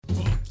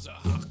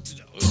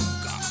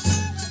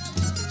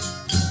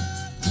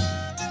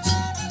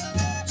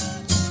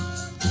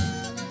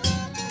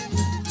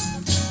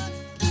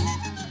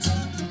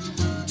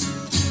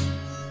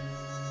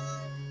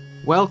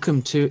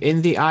Welcome to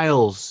In the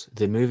Aisles,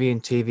 the movie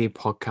and TV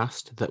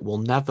podcast that will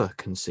never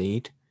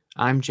concede.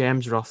 I'm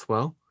James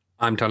Rothwell.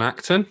 I'm Don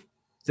Acton.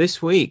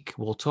 This week,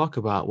 we'll talk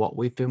about what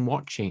we've been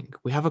watching.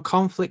 We have a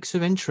conflicts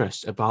of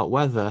interest about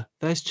whether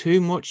there's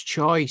too much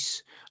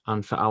choice.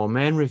 And for our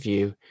main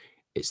review,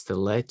 it's the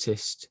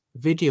latest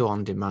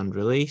video-on-demand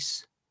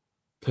release,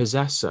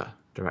 Possessor,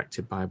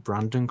 directed by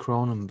Brandon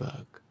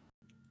Cronenberg.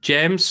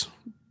 James,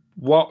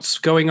 what's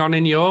going on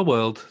in your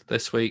world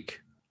this week?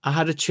 I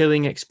had a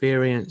chilling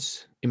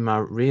experience in my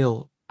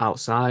real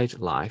outside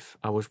life.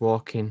 I was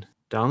walking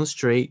down the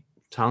street,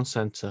 town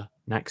centre,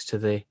 next to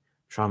the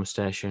tram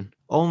station,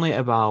 only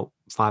about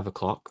 5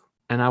 o'clock,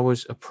 and I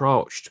was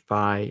approached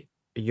by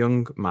a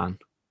young man,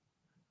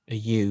 a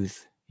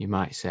youth, you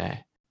might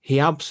say. He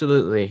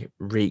absolutely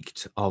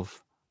reeked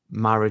of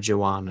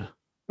marijuana.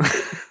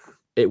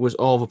 It was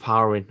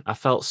overpowering. I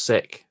felt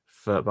sick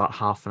for about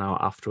half an hour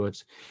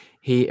afterwards.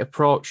 He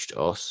approached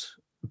us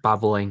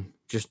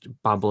just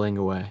babbling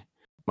away.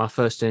 My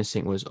first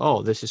instinct was,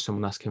 oh, this is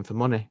someone asking for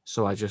money.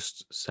 So I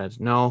just said,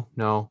 no,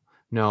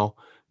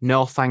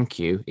 thank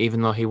you,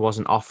 even though he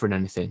wasn't offering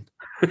anything.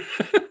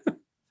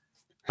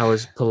 I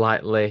was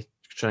politely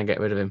trying to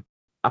get rid of him.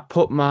 I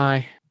put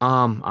my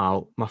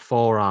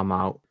forearm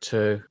out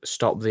to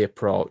stop the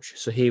approach.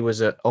 So he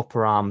was at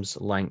upper arm's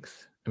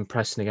length and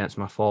pressing against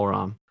my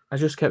forearm. I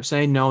just kept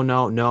saying, no.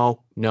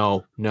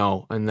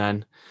 And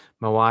then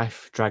my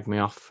wife dragged me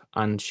off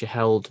and she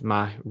held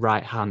my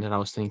right hand. And I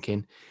was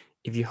thinking,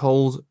 if you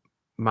hold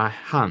my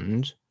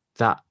hand,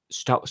 that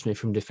stops me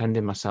from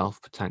defending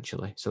myself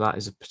potentially. So that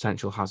is a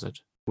potential hazard.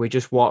 We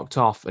just walked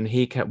off and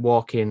he kept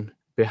walking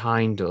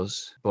behind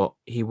us, but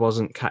he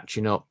wasn't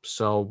catching up.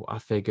 So I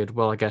figured,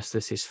 well, I guess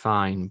this is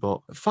fine.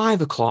 But at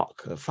 5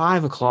 o'clock,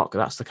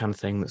 that's the kind of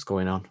thing that's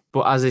going on.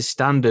 But as is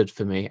standard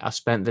for me, I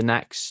spent the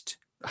next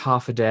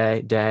half a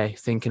day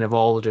thinking of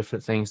all the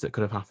different things that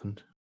could have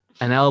happened.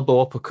 An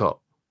elbow uppercut,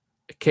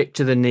 a kick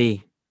to the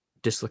knee,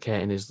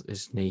 dislocating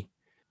his knee,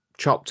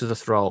 chop to the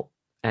throat,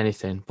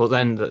 anything. But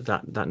then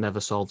that never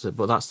solves it.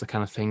 But that's the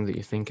kind of thing that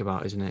you think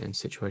about, isn't it, in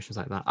situations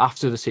like that?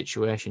 After the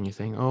situation, you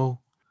think, oh,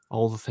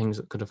 all the things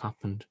that could have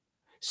happened.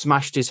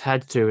 Smashed his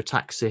head through a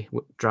taxi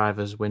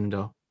driver's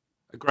window.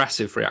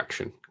 Aggressive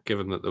reaction,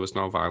 given that there was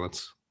no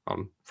violence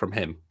from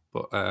him.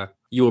 But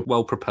you were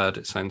well prepared,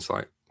 it sounds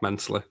like,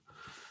 mentally.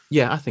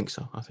 Yeah, I think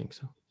so.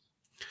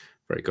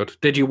 Very good.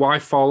 Did your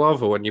wife fall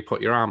over when you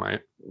put your arm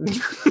out?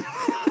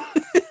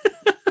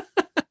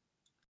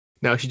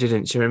 No, she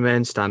didn't. She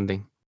remained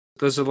standing.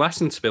 There's a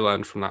lesson to be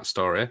learned from that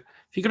story. If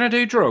you're going to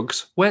do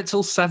drugs, wait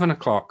till 7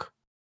 o'clock.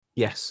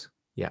 Yes.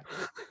 Yeah.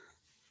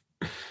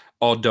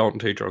 Or don't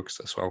do drugs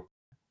as well.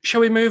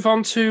 Shall we move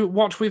on to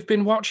what we've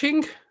been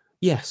watching?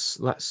 Yes,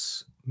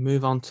 let's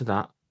move on to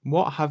that.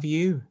 What have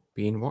you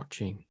been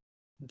watching?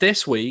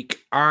 This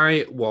week,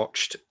 I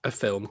watched a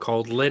film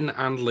called Lynn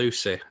and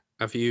Lucy.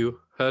 Have you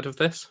heard of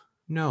this?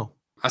 No.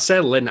 I say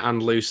Lynn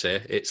and Lucy.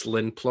 It's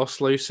Lynn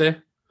plus Lucy,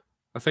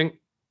 I think.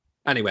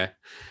 Anyway,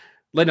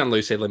 Lynn and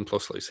Lucy, Lynn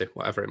plus Lucy,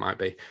 whatever it might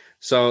be.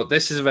 So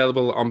this is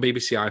available on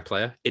BBC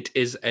iPlayer. It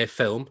is a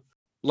film.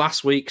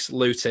 Last week's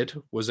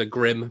Looted was a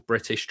grim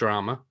British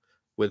drama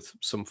with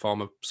some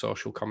form of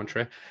social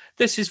commentary.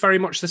 This is very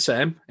much the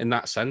same in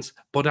that sense,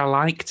 but I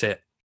liked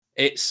it.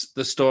 It's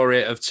the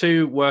story of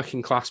two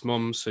working class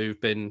mums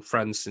who've been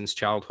friends since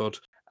childhood,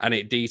 and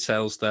it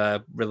details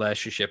their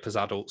relationship as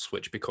adults,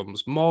 which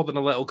becomes more than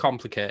a little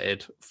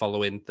complicated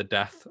following the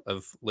death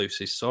of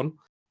Lucy's son.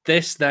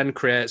 This then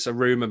creates a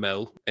rumour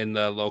mill in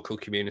the local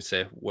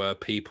community where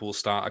people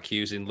start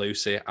accusing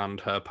Lucy and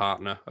her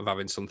partner of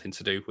having something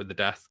to do with the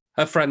death.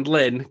 Her friend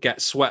Lynn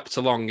gets swept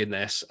along in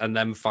this and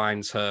then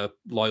finds her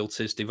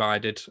loyalties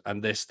divided,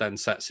 and this then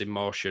sets in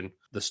motion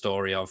the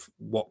story of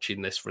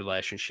watching this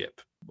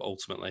relationship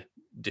ultimately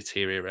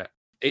deteriorate.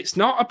 It's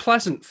not a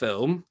pleasant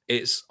film.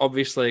 It's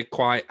obviously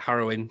quite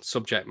harrowing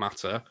subject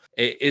matter.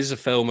 It is a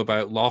film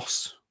about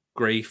loss,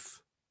 grief,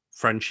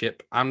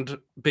 friendship, and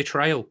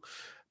betrayal.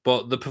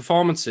 But the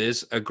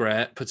performances are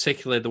great,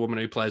 particularly the woman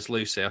who plays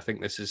Lucy. I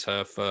think this is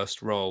her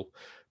first role,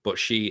 but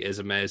she is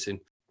amazing.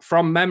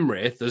 From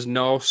memory, there's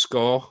no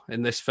score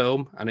in this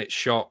film, and it's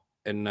shot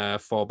in a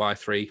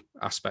 4:3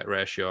 aspect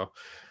ratio.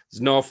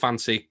 There's no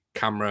fancy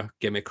camera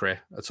gimmickry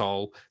at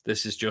all.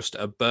 This is just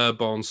a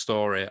bare-bones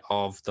story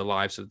of the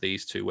lives of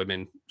these two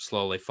women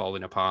slowly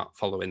falling apart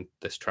following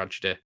this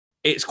tragedy.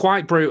 It's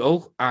quite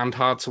brutal and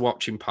hard to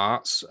watch in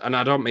parts, and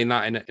I don't mean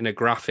that in a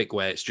graphic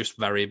way. It's just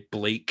very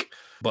bleak,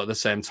 but at the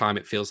same time,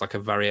 it feels like a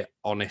very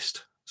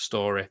honest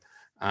story,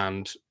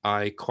 and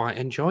I quite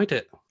enjoyed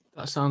it.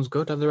 That sounds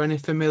good. Are there any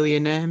familiar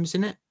names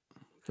in it?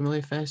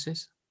 Familiar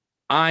faces?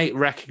 I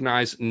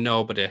recognise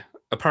nobody.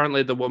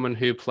 Apparently, the woman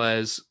who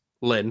plays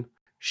Lynn,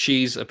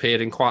 she's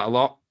appeared in quite a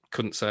lot.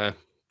 Couldn't say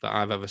that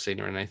I've ever seen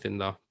her in anything,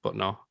 though, but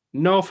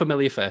no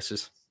familiar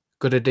faces.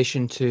 Good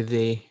addition to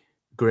the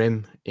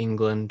grim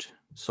England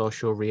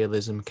social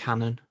realism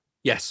canon.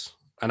 Yes.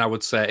 And I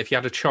would say if you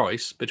had a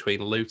choice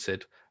between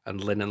Looted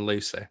and Lynn and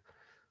Lucy,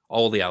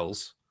 all the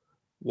L's,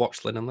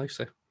 watch Lynn and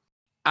Lucy.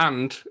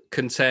 And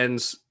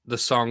contains the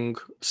song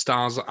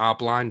Stars Are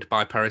Blind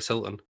by Paris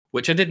Hilton,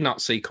 which I did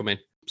not see coming.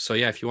 So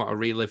yeah, if you want to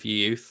relive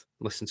your youth,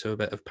 listen to a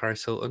bit of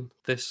Paris Hilton,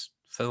 this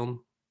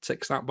film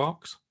ticks that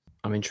box.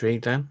 I'm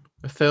intrigued then.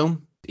 A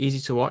film, easy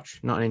to watch,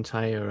 not an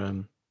entire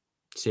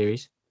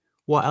series.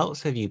 What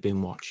else have you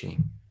been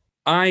watching?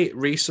 I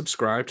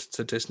resubscribed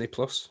to Disney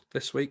Plus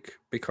this week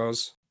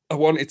because I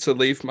wanted to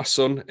leave my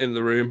son in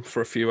the room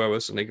for a few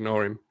hours and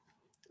ignore him.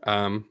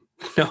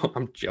 No,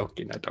 I'm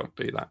joking. I don't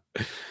do that.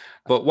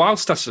 But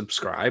whilst I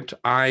subscribed,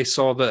 I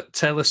saw that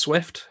Taylor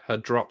Swift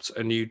had dropped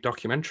a new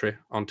documentary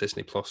on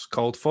Disney Plus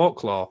called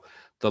Folklore,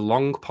 The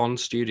Long Pond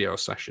Studio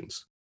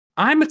Sessions.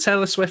 I'm a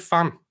Taylor Swift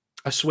fan,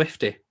 a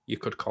Swiftie, you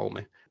could call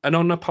me, an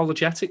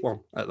unapologetic one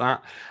at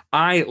that.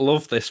 I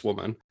love this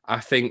woman. I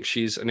think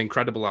she's an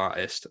incredible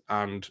artist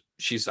and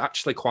she's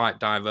actually quite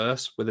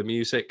diverse with her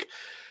music.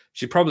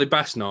 She's probably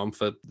best known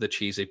for the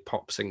cheesy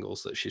pop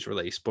singles that she's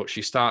released, but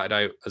she started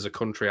out as a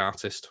country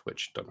artist,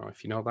 which I don't know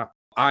if you know that.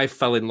 I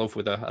fell in love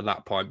with her at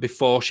that point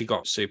before she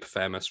got super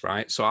famous,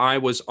 right? So I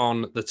was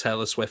on the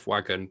Taylor Swift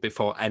wagon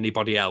before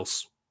anybody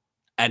else.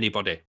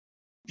 Anybody.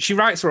 She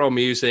writes her own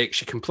music.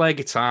 She can play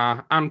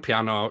guitar and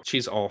piano.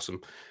 She's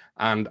awesome.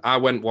 And I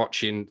went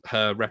watching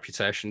her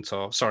Reputation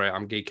tour. Sorry,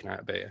 I'm geeking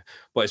out a bit here,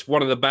 but it's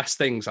one of the best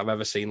things I've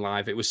ever seen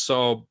live. It was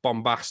so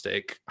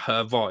bombastic.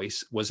 Her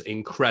voice was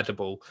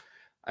incredible.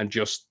 And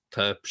just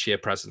her sheer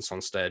presence on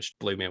stage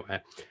blew me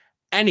away.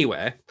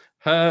 Anyway,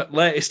 her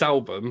latest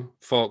album,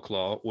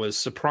 Folklore, was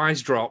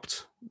surprise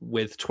dropped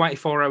with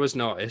 24 hours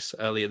notice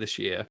earlier this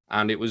year.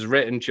 And it was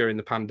written during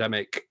the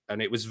pandemic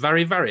and it was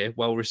very, very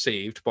well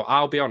received. But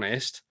I'll be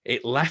honest,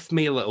 it left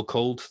me a little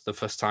cold the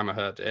first time I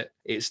heard it.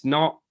 It's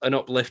not an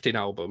uplifting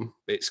album.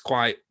 It's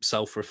quite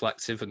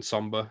self-reflective and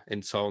somber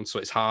in tone. So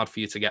it's hard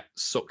for you to get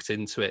sucked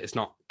into it. It's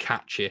not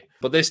catchy.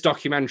 But this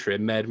documentary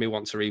made me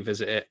want to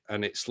revisit it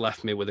and it's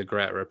left me with a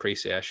greater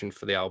appreciation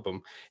for the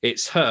album.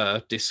 It's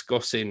her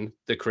discussing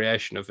the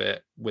creation of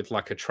it with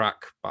like a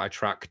track by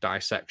track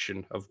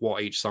dissection of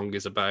what each song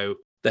is about,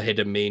 the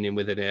hidden meaning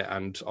within it,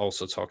 and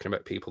also talking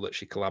about people that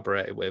she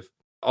collaborated with.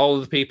 All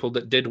of the people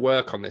that did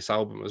work on this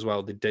album as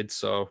well, they did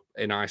so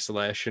in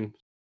isolation.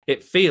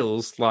 It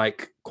feels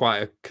like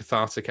quite a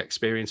cathartic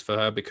experience for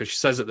her because she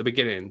says at the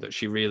beginning that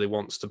she really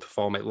wants to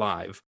perform it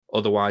live.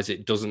 Otherwise,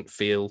 it doesn't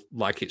feel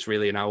like it's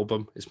really an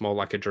album. It's more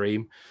like a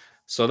dream.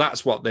 So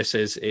that's what this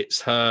is.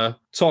 It's her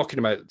talking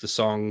about the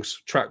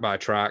songs track by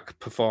track,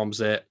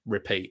 performs it,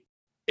 repeat.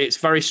 It's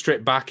very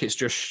stripped back. It's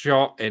just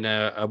shot in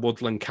a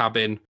woodland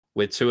cabin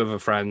with two of her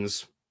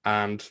friends.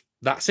 And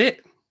that's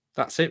it.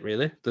 That's it,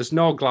 really. There's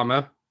no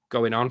glamour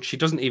going on. She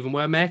doesn't even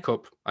wear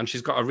makeup. And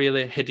she's got a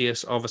really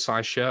hideous,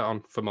 oversized shirt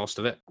on for most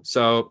of it.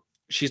 So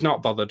she's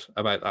not bothered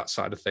about that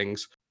side of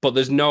things. But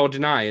there's no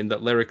denying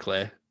that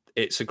lyrically,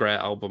 it's a great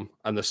album.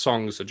 And the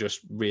songs are just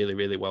really,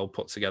 really well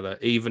put together,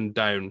 even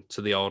down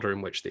to the order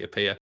in which they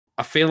appear.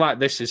 I feel like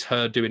this is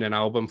her doing an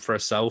album for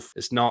herself.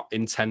 It's not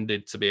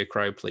intended to be a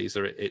crowd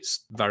pleaser.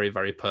 It's very,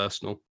 very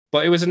personal.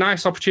 But it was a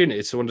nice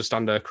opportunity to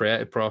understand her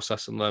creative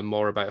process and learn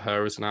more about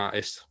her as an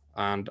artist.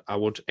 And I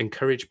would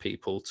encourage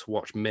people to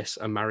watch Miss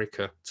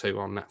America too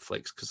on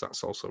Netflix because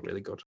that's also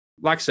really good.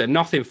 Like I said,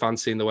 nothing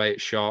fancy in the way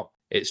it's shot.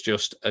 It's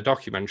just a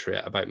documentary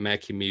about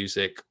making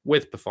music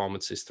with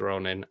performances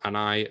thrown in. And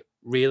I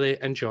really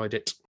enjoyed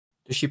it.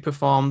 Does she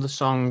perform the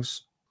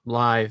songs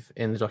live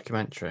in the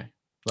documentary?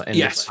 Like in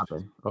Yes. the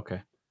album?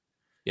 Okay.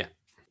 Yeah.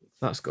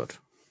 That's good.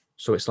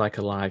 So it's like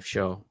a live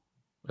show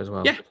as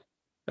well? Yeah,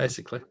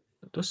 basically.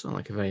 That does sound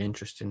like a very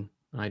interesting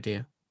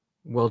idea.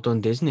 Well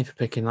done, Disney, for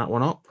picking that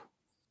one up.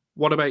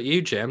 What about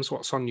you, James?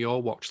 What's on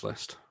your watch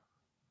list?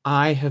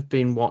 I have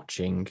been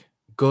watching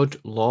Good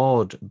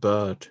Lord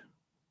Bird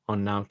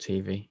on Now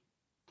TV.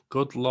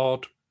 Good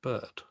Lord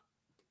Bird.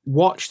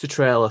 Watch the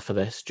trailer for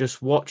this.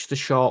 Just watch the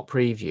short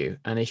preview.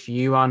 And if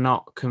you are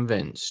not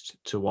convinced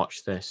to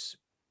watch this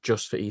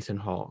just for Ethan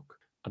Hawke,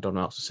 I don't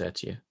know what else to say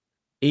to you.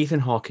 Ethan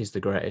Hawke is the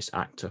greatest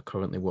actor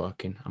currently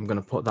working. I'm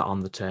going to put that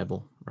on the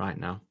table right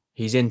now.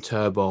 He's in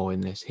Turbo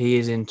in this. He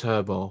is in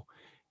Turbo.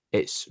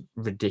 It's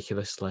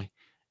ridiculously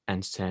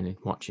entertaining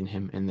watching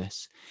him in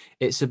this.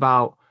 It's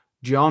about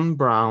John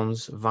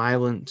Brown's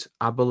violent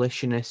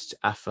abolitionist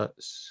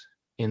efforts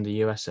in the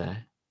USA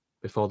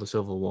before the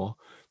Civil War,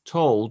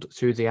 told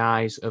through the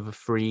eyes of a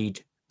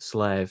freed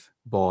slave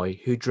boy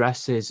who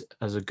dresses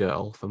as a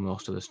girl for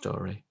most of the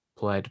story,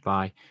 played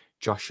by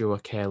Joshua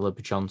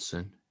Caleb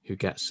Johnson, who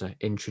gets an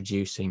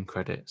introducing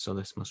credit. So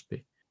this must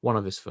be one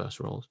of his first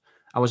roles.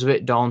 I was a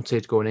bit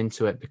daunted going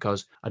into it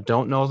because I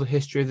don't know the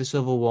history of the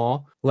Civil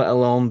War, let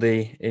alone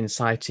the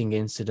inciting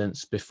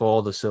incidents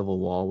before the Civil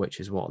War,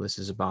 which is what this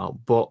is about.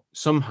 But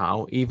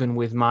somehow, even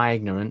with my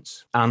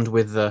ignorance and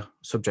with the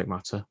subject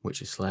matter,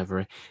 which is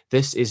slavery,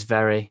 this is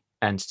very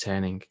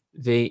entertaining.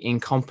 The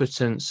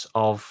incompetence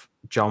of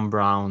John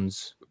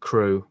Brown's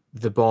crew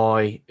the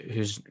boy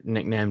who's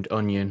nicknamed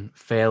Onion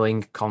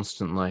failing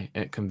constantly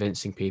at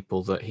convincing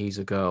people that he's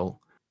a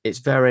girl. It's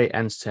very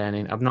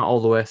entertaining. I'm not all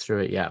the way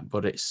through it yet,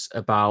 but it's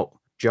about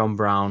John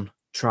Brown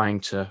trying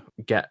to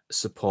get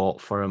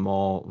support for a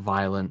more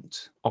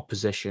violent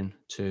opposition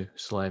to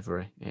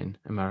slavery in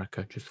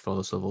America just before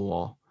the Civil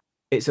War.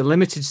 It's a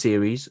limited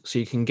series, so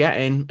you can get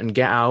in and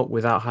get out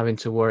without having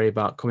to worry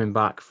about coming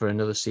back for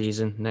another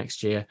season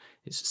next year.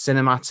 It's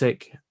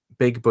cinematic,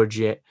 big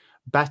budget,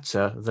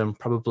 better than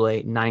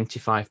probably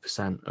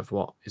 95% of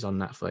what is on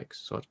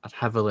Netflix. So I'd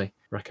heavily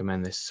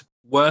recommend this.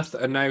 Worth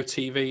a Now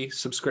TV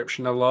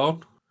subscription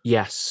alone?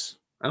 Yes.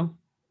 Oh,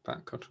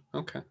 that good.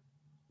 Okay.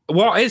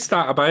 What is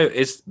that about?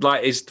 Is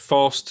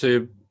forced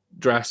to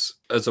dress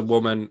as a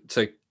woman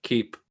to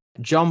keep...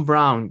 John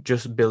Brown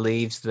just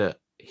believes that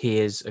he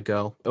is a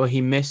girl, or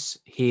he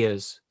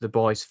mishears the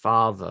boy's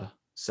father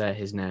say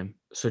his name.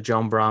 So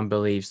John Brown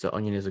believes that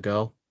Onion is a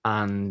girl,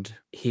 and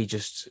he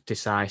just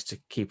decides to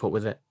keep up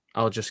with it.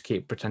 I'll just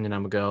keep pretending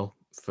I'm a girl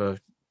for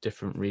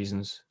different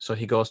reasons. So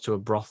he goes to a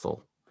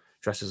brothel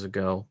dressed as a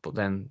girl, but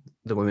then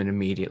the women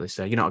immediately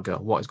say, "You're not a girl.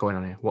 What is going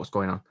on here? What's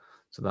going on?"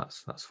 So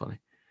that's funny.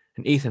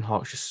 And Ethan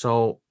Hawke's just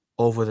so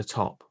over the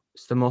top.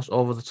 It's the most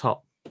over the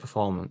top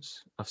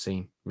performance I've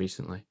seen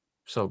recently.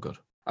 So good.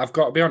 I've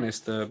got to be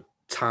honest, the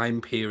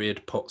time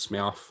period puts me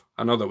off.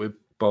 I know that we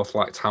both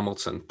liked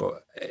Hamilton,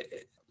 but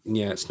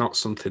it's not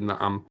something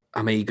that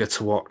I'm eager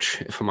to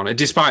watch, if I'm honest.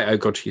 Despite how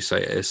good you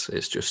say it is,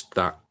 it's just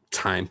that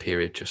time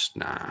period, just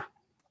nah.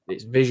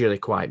 It's visually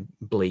quite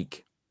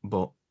bleak,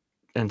 but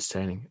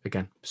entertaining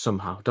again,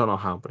 somehow. Don't know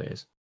how, but it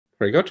is.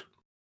 Very good.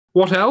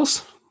 What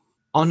else?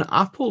 On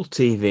Apple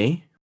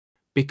TV,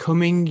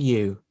 Becoming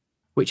You,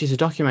 which is a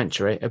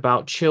documentary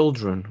about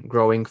children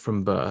growing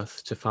from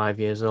birth to 5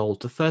 years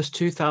old, the first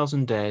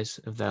 2,000 days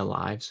of their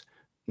lives,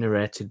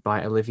 narrated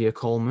by Olivia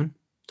Colman,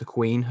 the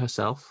Queen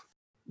herself.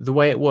 The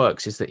way it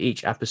works is that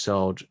each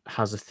episode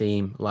has a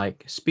theme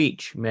like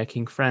speech,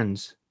 making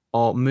friends,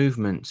 or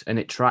movement, and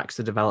it tracks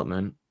the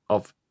development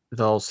of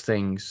those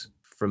things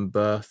from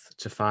birth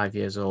to 5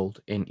 years old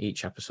in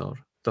each episode.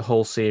 The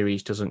whole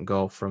series doesn't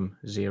go from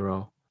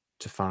 0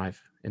 to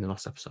 5 in the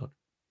last episode.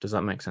 Does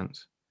that make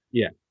sense?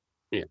 Yeah.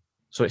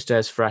 So it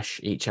stays fresh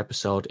each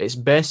episode. It's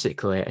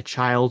basically a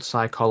child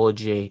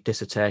psychology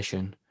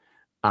dissertation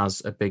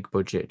as a big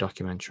budget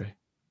documentary.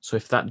 So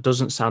if that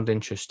doesn't sound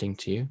interesting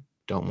to you,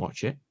 don't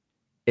watch it.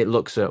 It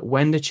looks at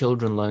when do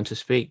children learn to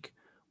speak?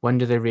 When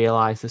do they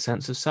realize the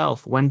sense of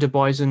self? When do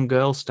boys and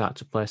girls start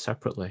to play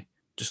separately?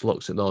 Just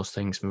looks at those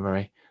things from a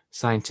very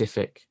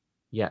scientific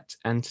yet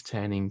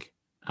entertaining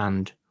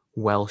and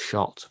well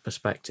shot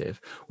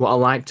perspective. What I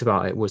liked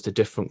about it was the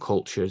different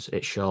cultures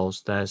it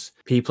shows. There's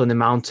people in the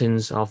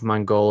mountains of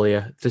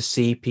Mongolia, the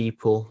sea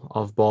people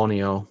of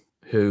Borneo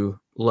who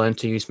learn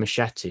to use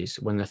machetes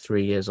when they're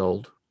 3 years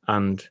old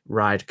and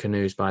ride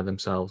canoes by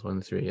themselves when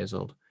they're 3 years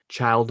old.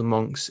 Child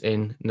monks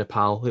in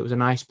Nepal. It was a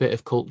nice bit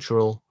of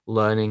cultural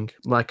learning,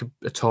 like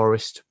a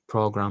tourist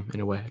program in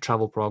a way, a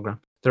travel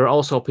program. There are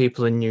also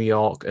people in New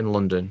York and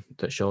London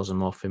that shows a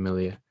more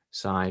familiar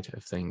side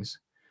of things.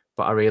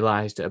 But I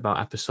realised at about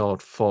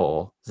episode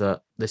 4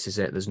 that this is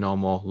it. There's no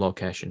more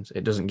locations.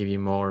 It doesn't give you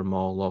more and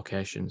more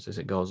locations as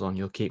it goes on.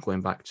 You'll keep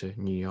going back to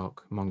New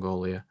York,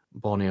 Mongolia,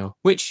 Borneo,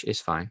 which is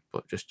fine.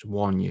 But just to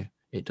warn you,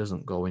 it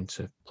doesn't go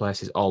into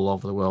places all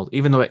over the world,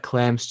 even though it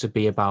claims to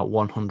be about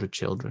 100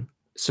 children.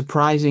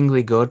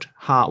 Surprisingly good,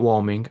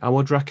 heartwarming. I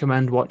would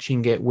recommend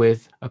watching it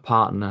with a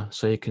partner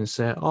so you can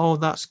say, "Oh,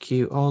 that's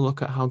cute. Oh,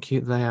 look at how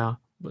cute they are."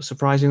 But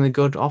surprisingly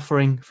good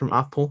offering from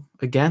Apple.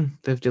 Again,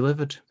 they've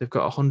delivered. They've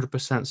got a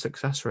 100%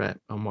 success rate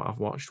on what I've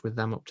watched with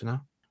them up to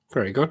now.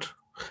 Very good.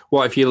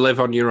 What if you live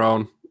on your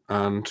own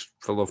and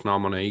for love nor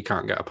money you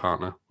can't get a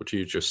partner? Would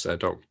you just say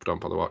don't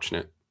bother watching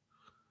it?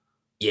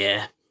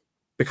 Yeah,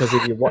 because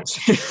if you watch,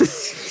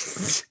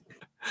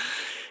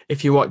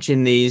 if you're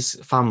watching these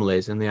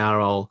families and they are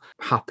all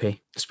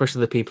happy,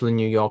 especially the people in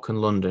New York and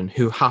London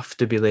who have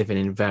to be living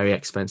in very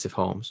expensive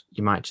homes,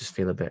 you might just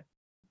feel a bit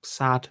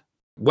sad.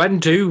 When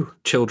do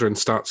children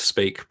start to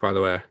speak, by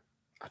the way?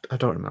 I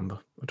don't remember.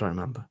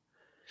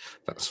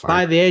 That's fine.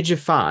 By the age of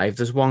 5,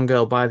 there's one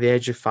girl by the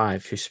age of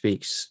 5 who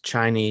speaks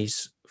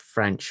Chinese,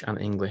 French, and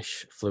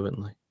English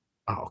fluently.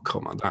 Oh,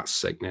 come on, that's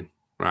sickening.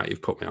 Right,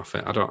 you've put me off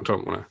it. I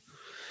don't want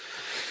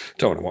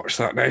to watch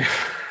that now.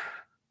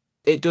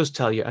 It does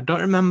tell you. I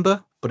don't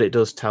remember, but it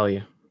does tell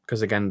you.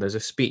 Because again, there's a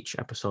speech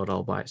episode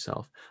all by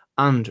itself.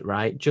 And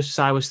right, just as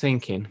I was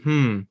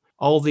thinking,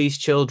 all these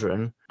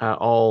children are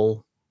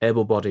all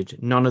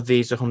able-bodied. None of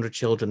these 100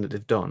 children that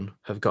they've done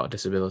have got a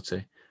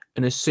disability.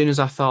 And as soon as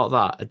I thought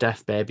that, a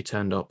deaf baby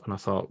turned up, and I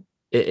thought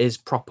it is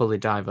properly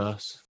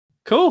diverse.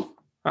 Cool.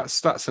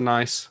 That's a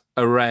nice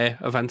array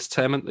of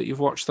entertainment that you've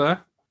watched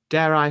there.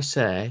 Dare I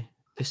say,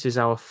 this is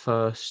our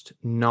first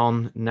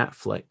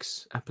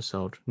non-Netflix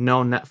episode.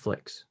 No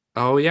Netflix.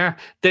 Oh, yeah.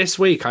 This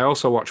week, I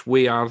also watched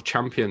We Are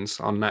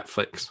Champions on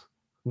Netflix.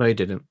 No, you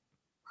didn't.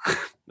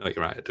 No, you're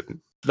right, I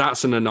didn't.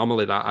 That's an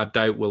anomaly that I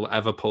doubt we'll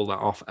ever pull that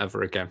off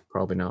ever again.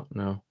 Probably not,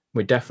 no.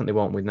 We definitely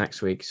won't with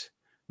next week's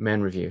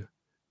main review,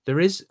 There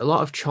is a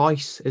lot of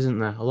choice, isn't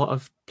there? A lot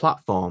of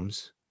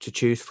platforms to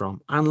choose from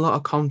and a lot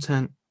of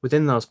content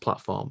within those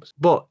platforms.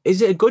 But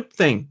is it a good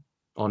thing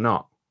or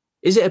not?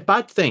 Is it a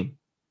bad thing?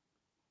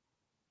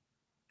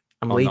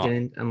 I'm Or leading not.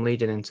 in. I'm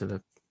leading into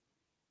the.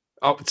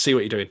 Oh, see what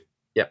you're doing.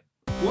 Yep.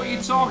 What are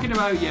you talking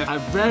about, you? I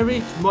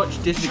very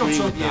much disagree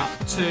Shut up, with that.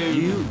 you two.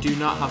 You do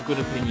not have good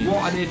opinions.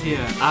 What an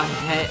idiot. I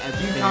hate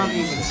You opinions. can't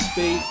even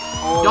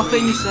speak or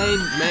Nothing read. you're saying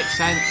makes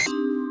sense.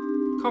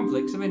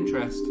 Conflicts of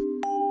interest.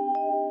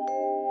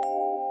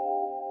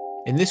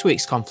 In this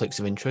week's Conflicts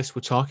of Interest,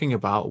 we're talking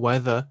about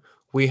whether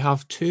we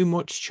have too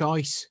much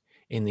choice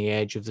in the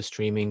age of the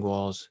streaming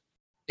wars.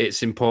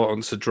 It's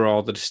important to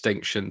draw the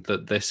distinction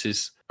that this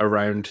is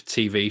around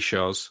TV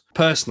shows.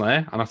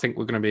 Personally, and I think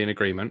we're going to be in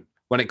agreement,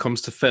 when it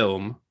comes to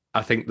film,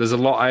 I think there's a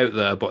lot out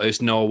there, but it's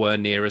nowhere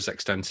near as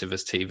extensive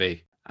as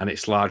TV. And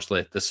it's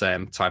largely the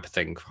same type of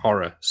thing: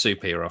 horror,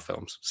 superhero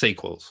films,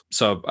 sequels.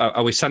 So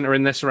are we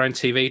centering this around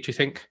TV, do you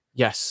think?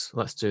 Yes,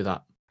 let's do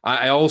that.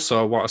 I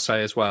also want to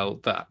say as well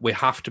that we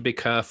have to be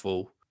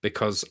careful,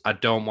 because I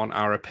don't want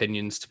our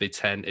opinions to be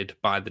tainted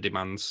by the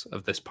demands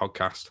of this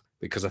podcast,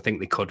 because I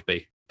think they could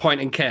be. Point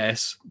in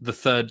case, The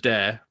Third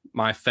Day,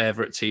 my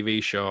favourite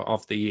TV show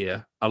of the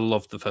year. I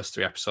loved the first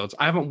 3 episodes.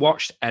 I haven't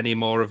watched any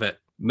more of it,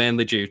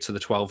 mainly due to the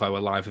 12-hour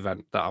live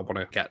event that I want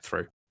to get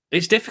through.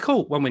 It's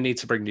difficult when we need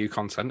to bring new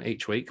content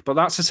each week, but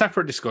that's a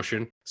separate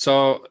discussion.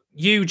 So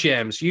you,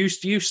 James, you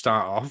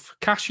start off.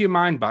 Cast your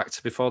mind back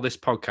to before this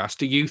podcast.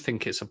 Do you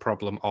think it's a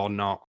problem or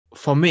not?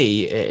 For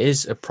me, it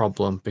is a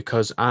problem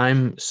because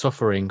I'm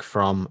suffering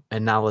from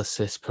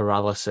analysis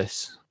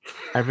paralysis.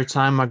 Every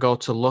time I go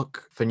to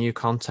look for new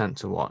content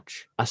to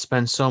watch, I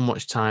spend so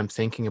much time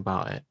thinking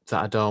about it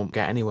that I don't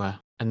get anywhere.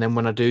 And then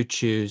when I do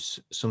choose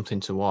something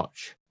to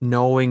watch,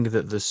 knowing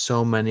that there's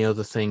so many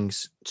other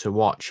things to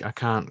watch, I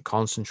can't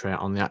concentrate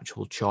on the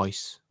actual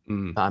choice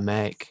that I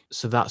make.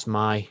 So that's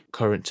my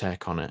current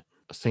take on it.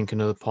 I think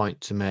another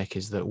point to make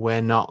is that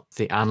we're not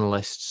the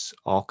analysts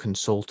or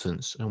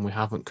consultants, and we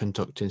haven't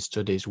conducted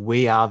studies.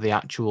 We are the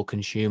actual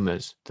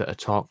consumers that are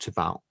talked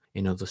about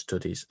in other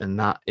studies, and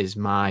that is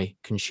my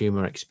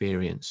consumer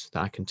experience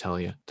that I can tell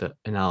you that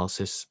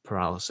analysis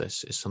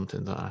paralysis is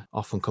something that I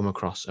often come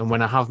across. And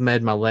when I have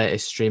made my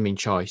latest streaming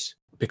choice,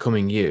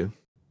 Becoming You,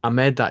 I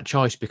made that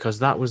choice because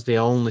that was the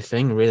only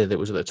thing really that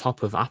was at the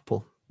top of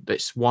Apple.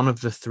 It's one of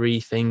the 3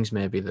 things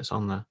maybe that's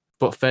on there.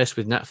 But faced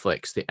with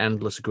Netflix, the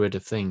endless grid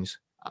of things,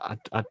 I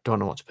don't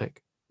know what to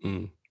pick.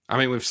 I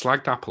mean, we've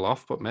slagged Apple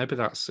off, but maybe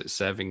that's its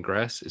saving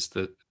grace. It's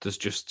that there's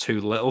just too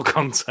little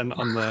content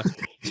on there,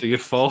 so you're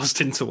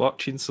forced into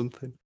watching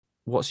something.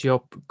 What's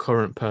your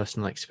current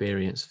personal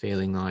experience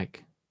feeling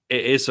like?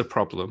 It is a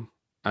problem,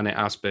 and it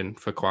has been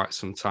for quite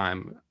some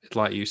time.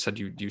 Like you said,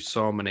 you use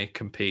so many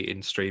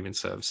competing streaming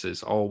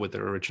services, all with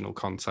their original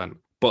content.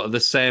 But at the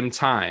same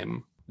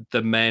time,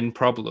 the main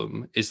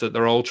problem is that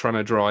they're all trying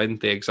to draw in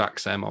the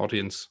exact same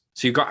audience.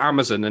 So you've got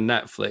Amazon and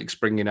Netflix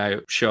bringing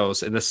out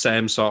shows in the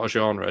same sort of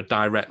genre,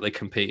 directly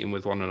competing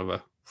with one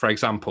another. For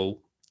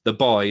example, The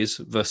Boys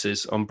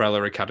versus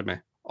Umbrella Academy,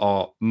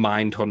 or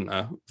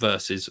Mindhunter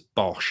versus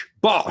Bosch.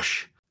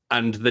 Bosch!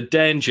 And the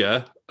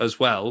danger as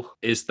well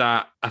is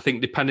that I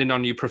think depending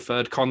on your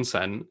preferred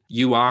content,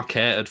 you are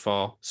catered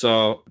for.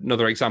 So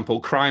another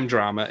example, crime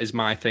drama is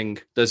my thing.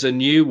 There's a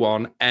new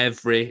one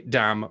every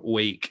damn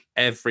week.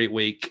 Every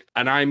week.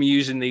 And I'm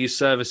using these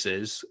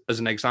services as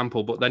an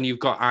example, but then you've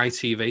got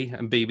ITV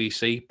and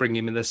BBC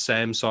bringing me the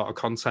same sort of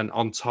content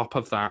on top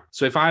of that.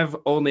 So if I've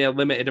only a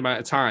limited amount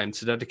of time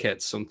to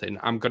dedicate to something,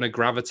 I'm going to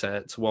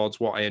gravitate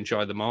towards what I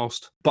enjoy the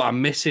most. But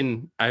I'm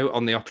missing out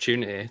on the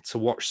opportunity to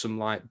watch some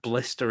like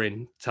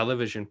blistering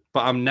television.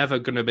 But I'm never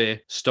going to be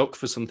stuck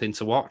for something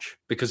to watch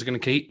because they're going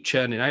to keep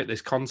churning out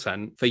this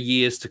content for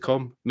years to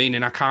come,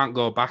 meaning I can't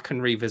go back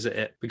and revisit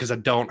it because I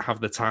don't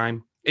have the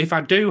time. If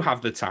I do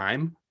have the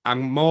time,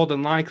 I'm more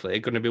than likely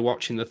going to be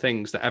watching the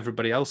things that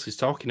everybody else is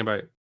talking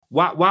about.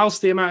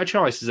 Whilst the amount of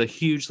choice is a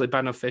hugely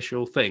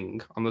beneficial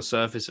thing on the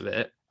surface of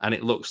it, and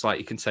it looks like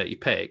you can take your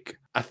pick,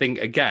 I think,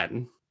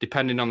 again,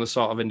 depending on the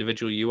sort of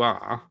individual you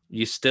are,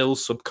 you're still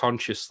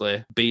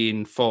subconsciously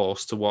being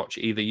forced to watch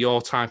either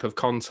your type of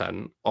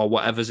content or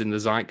whatever's in the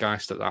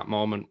zeitgeist at that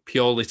moment,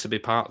 purely to be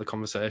part of the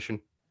conversation.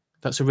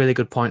 That's a really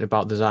good point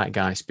about the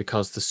zeitgeist,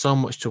 because there's so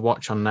much to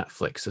watch on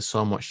Netflix, there's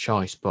so much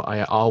choice, but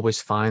I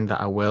always find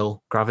that I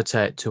will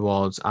gravitate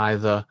towards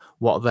either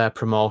what they're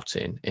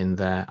promoting in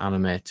their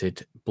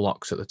animated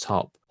blocks at the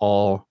top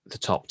or the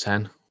top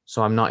 10.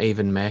 So I'm not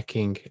even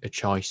making a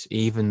choice,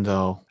 even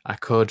though I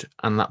could.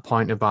 And that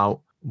point about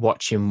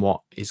watching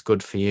what is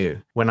good for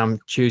you, when I'm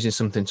choosing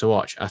something to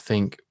watch, I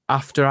think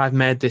after I've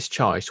made this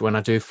choice, when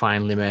I do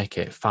finally make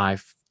it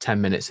 5-10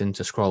 minutes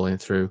into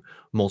scrolling through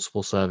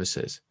multiple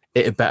services,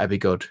 it better be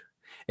good.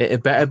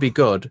 It better be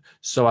good.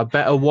 So I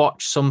better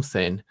watch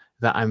something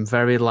that I'm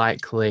very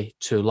likely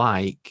to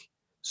like.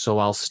 So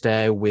I'll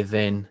stay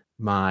within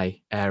my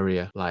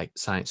area, like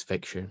science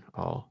fiction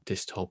or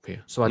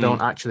dystopia. So I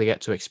don't actually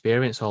get to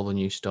experience all the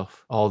new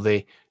stuff, all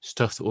the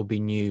stuff that will be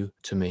new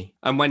to me.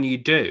 And when you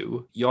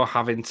do, you're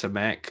having to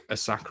make a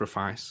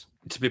sacrifice.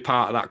 to be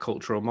part of that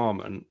cultural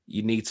moment,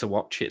 you need to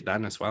watch it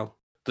then as well.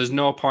 There's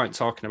no point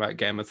talking about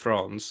Game of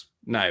Thrones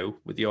now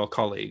with your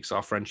colleagues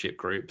or friendship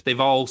group. They've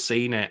all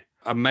seen it.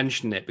 I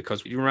mentioned it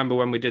because you remember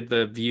when we did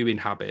the viewing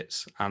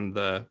habits and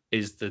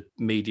is the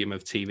medium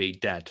of TV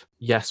dead?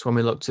 Yes, when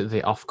we looked at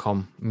the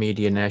Ofcom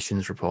Media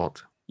Nations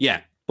report.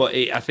 Yeah, but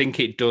I think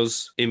it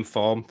does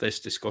inform this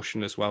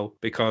discussion as well,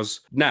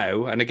 because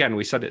now, and again,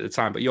 we said it at the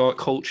time, but you're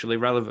culturally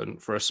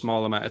relevant for a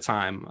small amount of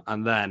time,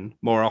 and then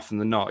more often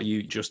than not,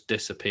 you just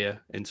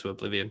disappear into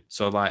oblivion.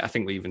 So, like, I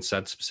think we even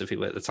said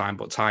specifically at the time,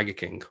 but Tiger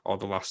King or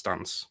The Last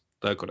Dance,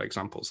 they're good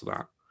examples of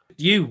that.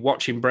 You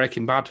watching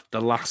Breaking Bad,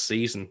 the last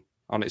season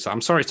on its,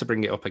 I'm sorry to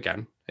bring it up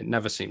again. It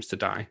never seems to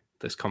die,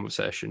 this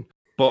conversation.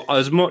 But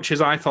as much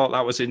as I thought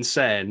that was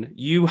insane,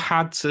 you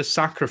had to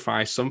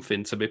sacrifice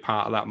something to be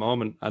part of that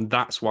moment. And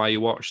that's why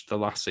you watched the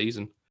last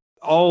season.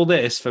 All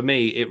this, for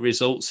me, it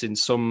results in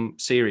some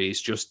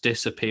series just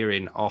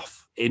disappearing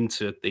off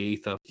into the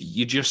ether.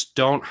 You just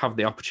don't have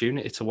the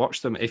opportunity to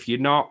watch them. If you're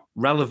not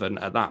relevant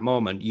at that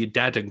moment, you're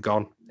dead and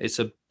gone. It's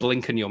a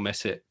blink and you'll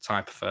miss it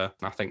type of affair.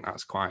 I think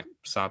that's quite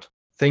sad.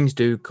 Things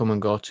do come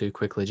and go too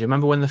quickly. Do you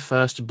remember when the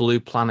first Blue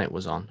Planet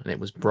was on and it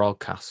was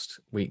broadcast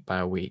week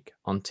by week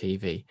on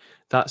TV?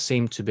 That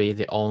seemed to be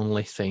the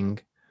only thing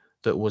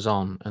that was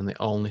on, and the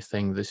only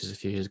thing, this is a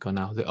few years ago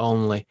now, the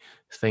only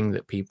thing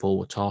that people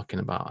were talking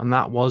about. And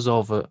that was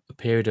over a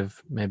period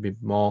of maybe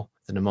more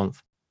than a month.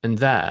 And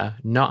there,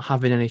 not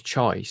having any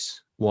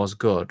choice was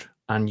good.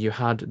 And you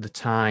had the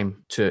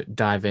time to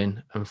dive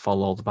in and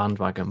follow the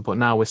bandwagon. But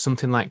now with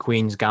something like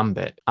Queen's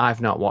Gambit,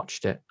 I've not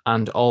watched it.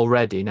 And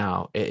already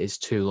now it is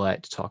too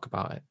late to talk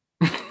about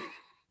it.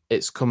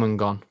 It's come and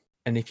gone.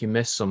 And if you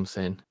miss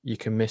something, you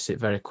can miss it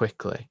very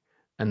quickly.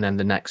 And then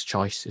the next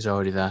choice is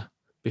already there.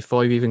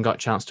 Before you've even got a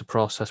chance to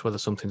process whether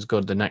something's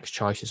good, the next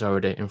choice is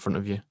already in front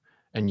of you.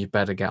 And you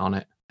better get on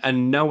it.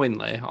 And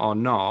knowingly or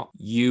not,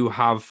 you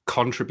have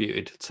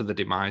contributed to the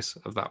demise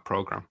of that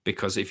program,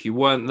 because if you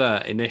weren't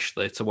there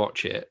initially to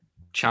watch it,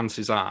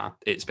 chances are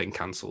it's been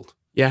cancelled.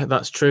 Yeah,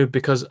 that's true,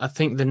 because I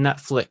think the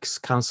Netflix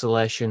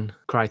cancellation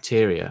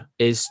criteria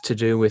is to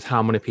do with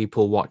how many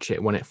people watch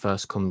it when it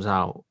first comes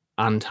out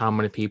and how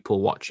many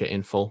people watch it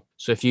in full.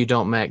 So if you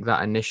don't make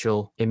that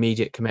initial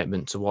immediate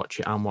commitment to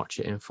watch it and watch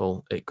it in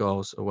full, it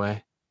goes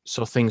away.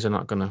 So things are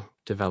not going to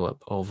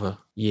develop over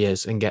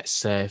years and get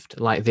saved,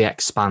 like The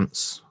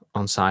Expanse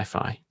on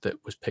Sci-Fi that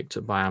was picked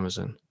up by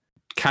Amazon.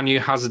 Can you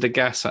hazard a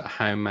guess at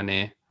how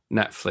many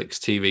Netflix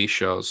TV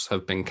shows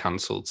have been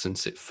cancelled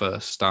since it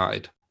first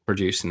started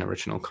producing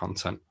original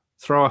content?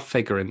 Throw a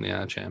figure in the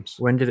air, James.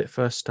 When did it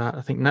first start?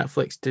 I think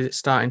Netflix, did it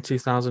start in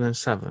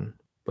 2007?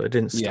 But it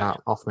didn't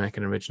start off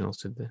making originals,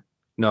 did they?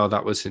 No,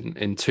 that was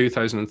in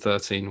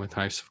 2013 with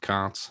House of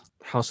Cards.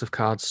 House of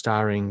Cards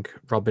starring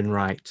Robin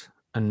Wright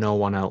and no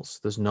one else.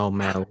 There's no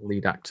male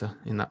lead actor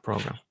in that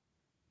program.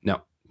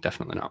 No,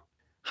 definitely not.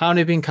 How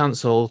many have been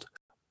cancelled?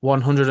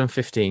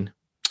 115.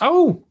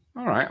 Oh,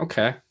 all right,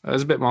 okay. I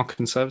was a bit more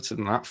conservative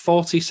than that.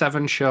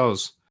 47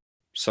 shows.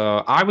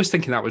 So I was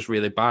thinking that was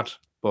really bad,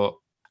 but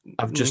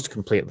I've just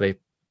completely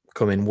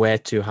come in way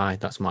too high.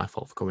 That's my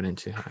fault for coming in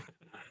too high.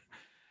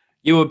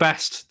 You were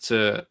best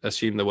to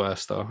assume the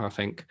worst, though, I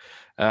think.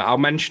 I'll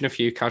mention a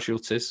few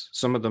casualties,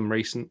 some of them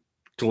recent.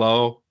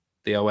 Glow,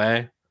 The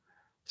OA,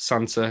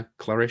 Santa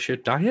Clarissa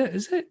Diet,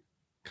 is it?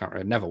 Can't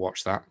really, never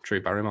watched that.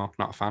 Drew Barrymore,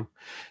 not a fan.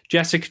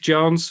 Jessica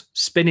Jones,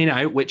 Spinning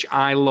Out, which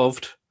I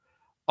loved.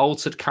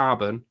 Altered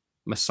Carbon,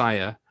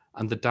 Messiah,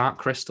 and The Dark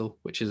Crystal,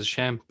 which is a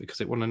shame because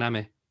it won an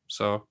Emmy.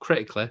 So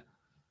critically,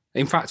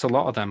 in fact, a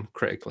lot of them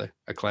critically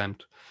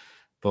acclaimed,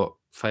 but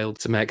failed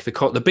to make the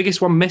cut. The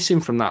biggest one missing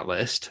from that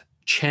list,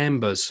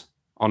 Chambers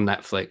on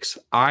Netflix.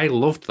 I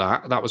loved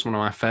that. That was one of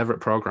my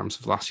favourite programs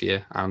of last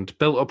year and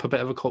built up a bit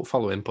of a cult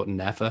following, but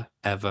never,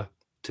 ever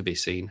to be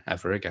seen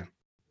ever again.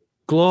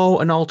 Glow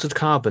and Altered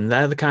Carbon,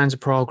 they're the kinds of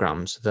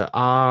programs that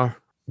are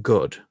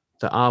good,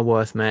 that are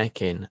worth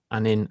making.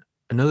 And in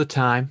another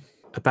time,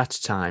 a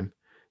better time,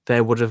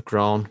 they would have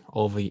grown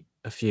over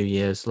a few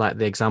years. Like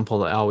the example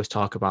that I always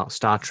talk about,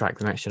 Star Trek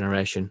The Next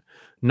Generation.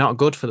 Not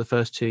good for the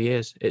first 2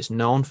 years. It's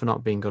known for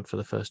not being good for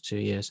the first 2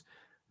 years.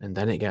 And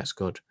then it gets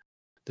good.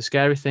 The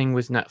scary thing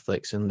with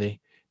Netflix and the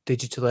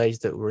digital age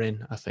that we're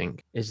in, I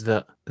think, is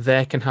that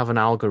they can have an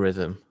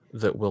algorithm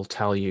that will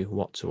tell you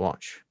what to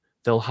watch.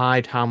 They'll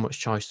hide how much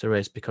choice there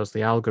is because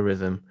the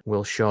algorithm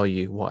will show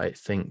you what it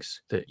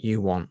thinks that you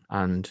want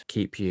and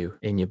keep you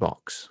in your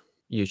box.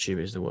 YouTube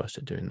is the worst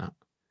at doing that.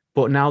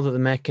 But now that they're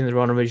making their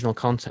own original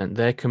content,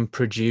 they can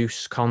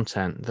produce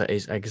content that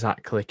is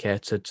exactly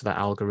catered to that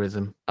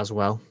algorithm as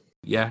well.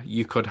 Yeah,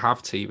 you could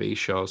have TV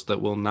shows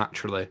that will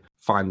naturally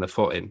find the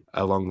footing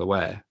along the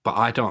way, but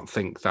I don't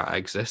think that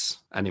exists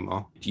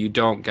anymore. You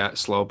don't get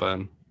slow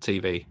burn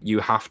TV. You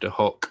have to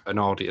hook an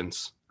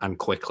audience and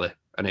quickly.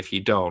 And if you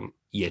don't,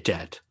 you're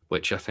dead,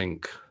 which I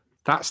think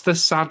that's the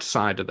sad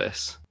side of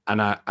this.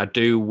 And I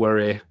do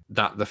worry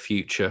that the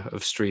future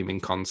of streaming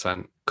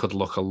content could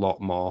look a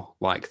lot more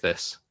like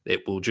this.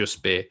 It will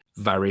just be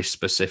very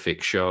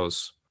specific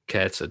shows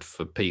catered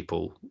for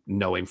people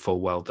knowing full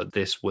well that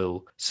this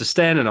will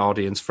sustain an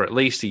audience for at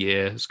least a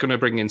year. It's going to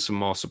bring in some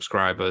more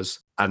subscribers,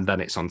 and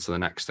then it's on to the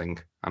next thing.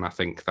 And I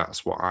think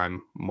that's what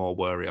I'm more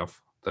wary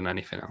of than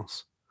anything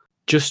else.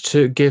 Just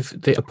to give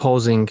the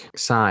opposing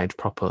side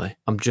properly,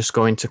 I'm just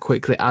going to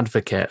quickly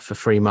advocate for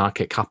free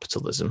market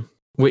capitalism,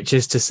 which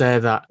is to say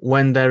that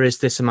when there is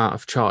this amount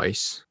of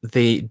choice,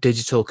 the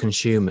digital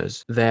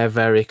consumers, they're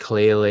very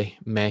clearly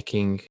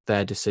making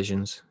their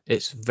decisions.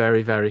 It's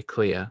very, very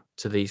clear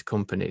to these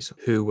companies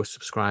who we're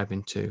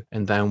subscribing to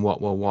and then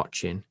what we're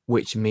watching,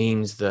 which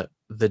means that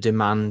the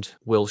demand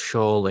will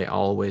surely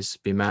always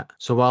be met.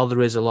 So while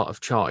there is a lot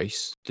of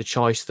choice, the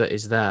choice that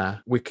is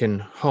there, we can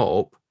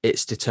hope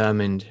it's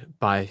determined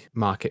by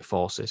market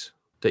forces.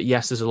 That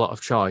yes, there's a lot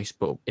of choice,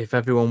 but if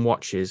everyone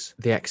watches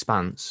The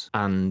Expanse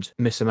and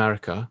Miss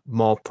America,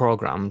 more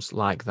programs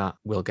like that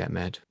will get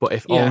made. But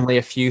if only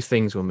a few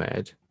things were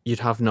made, you'd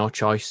have no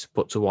choice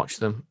but to watch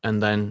them.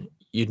 And then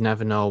you'd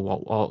never know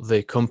or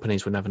the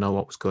companies would never know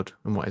what was good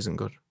and what isn't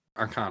good.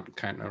 I can't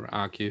kind of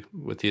argue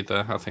with you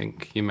there. I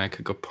think you make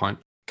a good point.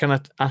 Can I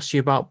ask you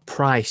about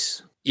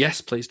price?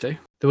 Yes, please do.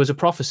 There was a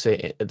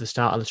prophecy at the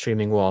start of the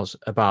streaming wars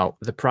about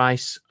the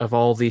price of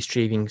all these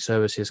streaming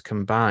services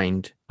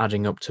combined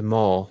adding up to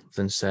more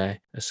than, say,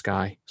 a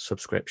Sky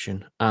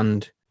subscription.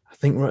 And I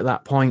think we're at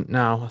that point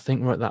now.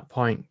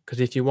 Because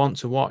if you want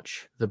to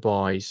watch The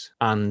Boys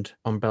and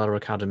Umbrella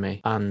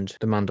Academy and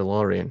The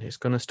Mandalorian, it's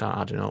going to start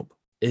adding up.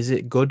 Is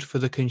it good for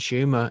the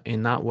consumer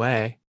in that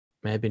way?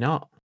 Maybe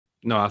not.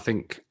 No, I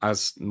think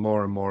as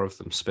more and more of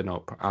them spin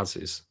up, as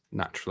is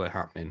naturally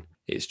happening,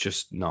 it's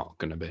just not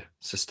going to be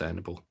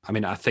sustainable. I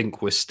mean, I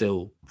think we're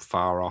still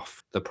far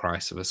off the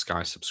price of a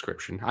Sky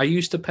subscription. I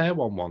used to pay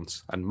one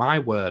once, and my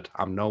word,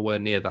 I'm nowhere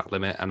near that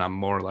limit, and I'm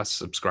more or less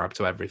subscribed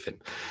to everything.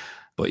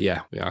 But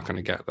yeah, we are going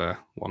to get there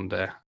one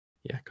day.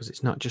 Yeah, because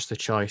it's not just the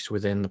choice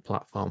within the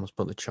platforms,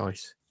 but the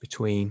choice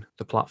between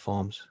the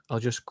platforms. I'll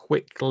just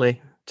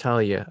quickly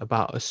tell you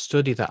about a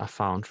study that I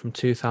found from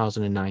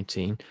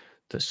 2019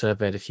 that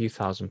surveyed a few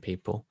thousand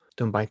people,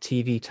 done by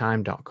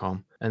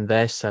tvtime.com, and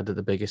they said that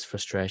the biggest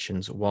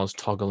frustrations was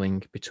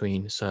toggling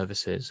between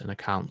services and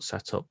account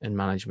setup and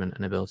management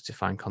and ability to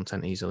find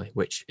content easily,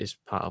 which is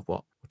part of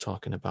what we're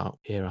talking about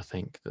here. I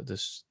think that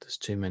there's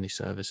too many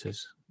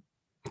services.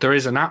 There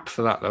is an app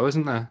for that though,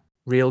 isn't there?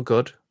 Real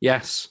Good.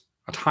 Yes,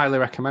 I'd highly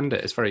recommend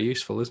it. It's very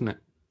useful, isn't it?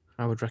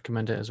 I would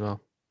recommend it as well.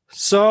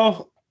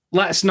 So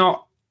let's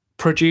not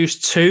produce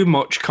too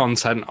much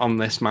content on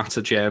this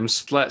matter,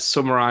 James. Let's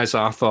summarize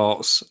our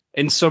thoughts.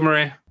 In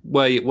summary,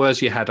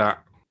 where's your head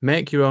at?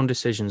 Make your own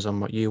decisions on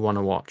what you want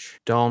to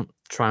watch. Don't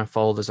try and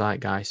follow the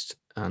zeitgeist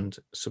and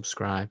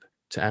subscribe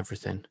to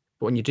everything.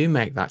 But when you do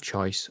make that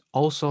choice,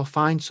 also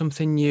find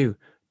something new.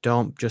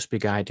 Don't just be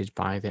guided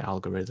by the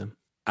algorithm.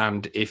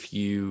 And if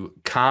you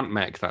can't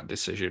make that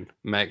decision,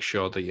 make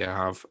sure that you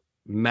have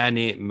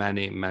many,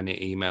 many,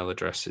 many email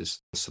addresses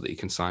so that you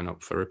can sign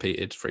up for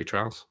repeated free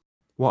trials.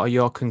 What are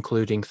your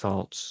concluding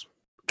thoughts?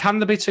 Can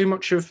there be too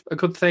much of a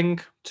good thing?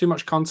 Too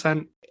much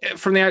content?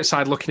 From the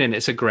outside looking in,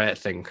 it's a great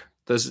thing.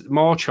 There's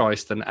more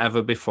choice than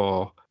ever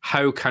before.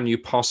 How can you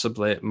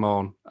possibly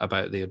moan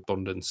about the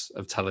abundance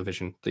of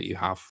television that you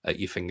have at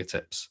your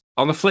fingertips?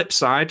 On the flip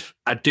side,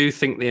 I do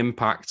think the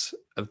impact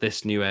of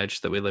this new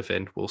age that we live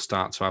in will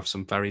start to have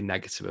some very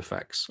negative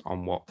effects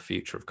on what the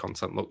future of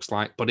content looks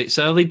like. But it's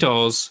early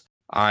doors.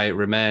 I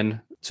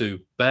remain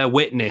to bear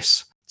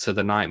witness to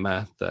the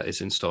nightmare that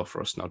is in store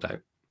for us, no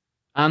doubt.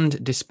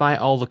 And despite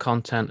all the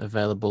content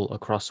available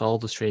across all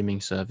the streaming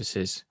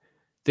services,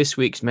 this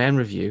week's main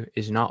review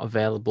is not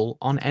available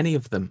on any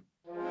of them.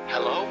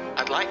 Hello,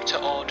 I'd like to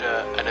order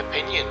an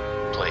opinion,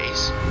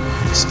 please.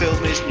 This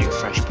film is new,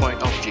 fresh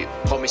point of view.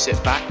 When we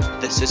sit back,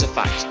 this is a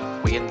fact.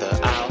 We in the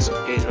aisles,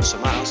 here are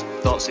some aisles,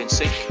 thoughts in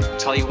sync,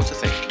 tell you what to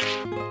think.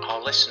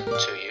 I'll listen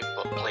to you,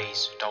 but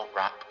please don't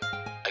rap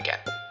again.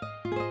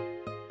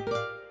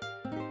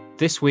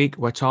 This week,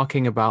 we're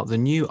talking about the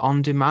new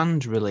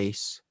on-demand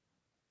release,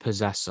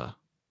 Possessor.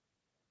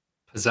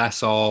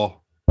 Possessor.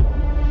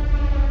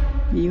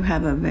 You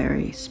have a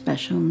very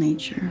special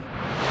nature.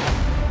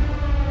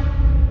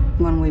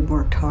 One we've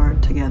worked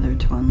hard together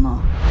to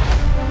unlock.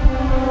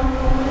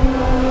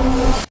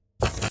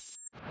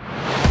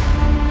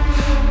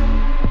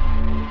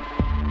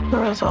 The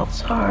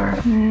results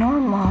are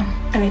normal.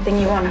 Anything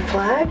you want to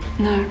flag?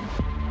 No,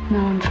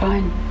 I'm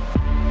fine.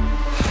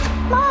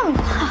 Mom!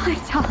 Hi,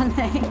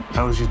 darling.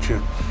 How was your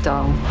trip?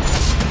 Dull.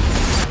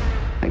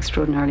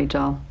 Extraordinarily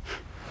dull.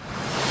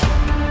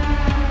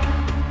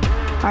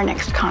 Our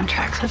next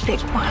contract's a big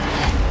one.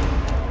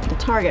 The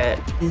target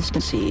is the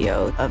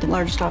CEO of the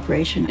largest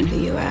operation in the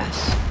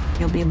U.S.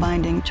 He'll be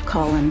binding to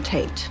Colin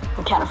Tate.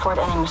 We can't afford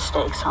any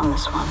mistakes on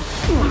this one.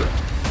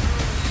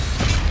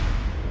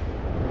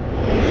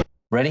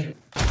 Ready?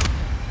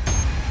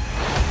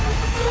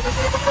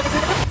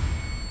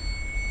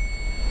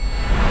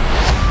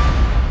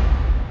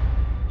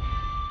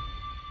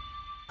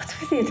 What's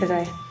with you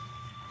today?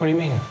 What do you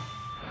mean?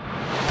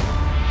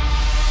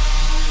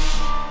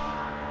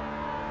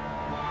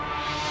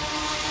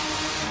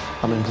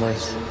 I'm in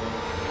place.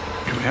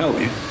 Can we help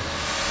you?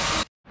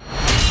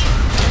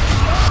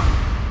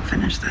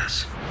 Finish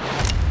this.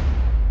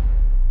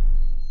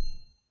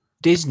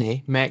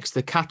 Disney makes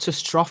the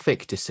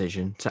catastrophic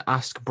decision to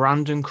ask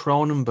Brandon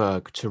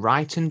Cronenberg to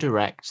write and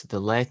direct the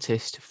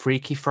latest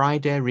Freaky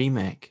Friday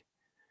remake.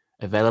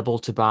 Available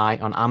to buy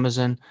on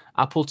Amazon,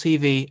 Apple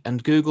TV,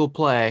 and Google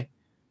Play,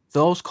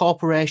 those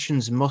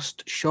corporations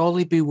must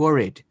surely be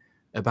worried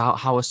about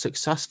how a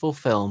successful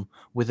film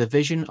with a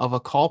vision of a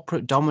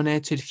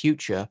corporate-dominated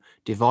future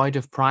devoid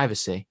of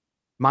privacy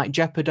might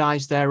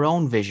jeopardize their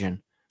own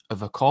vision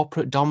of a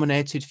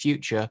corporate-dominated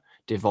future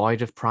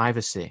devoid of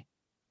privacy.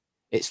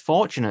 It's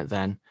fortunate,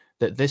 then,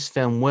 that this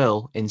film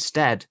will,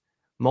 instead,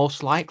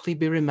 most likely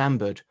be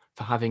remembered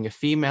for having a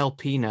female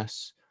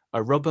penis,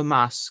 a rubber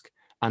mask,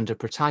 and a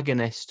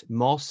protagonist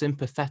more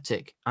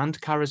sympathetic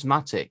and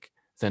charismatic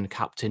than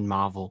Captain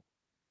Marvel.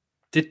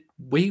 Did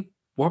we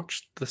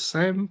watch the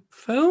same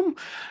film?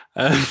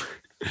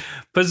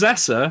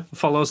 Possessor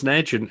follows an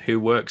agent who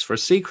works for a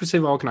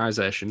secretive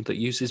organization that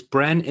uses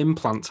brain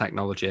implant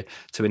technology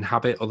to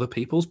inhabit other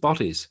people's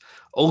bodies,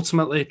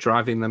 ultimately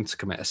driving them to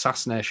commit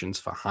assassinations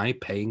for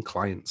high-paying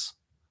clients.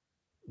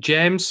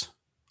 James,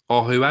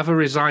 or whoever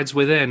resides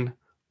within,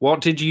 what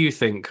did you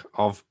think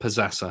of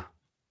Possessor?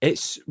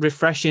 It's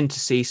refreshing to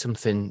see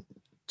something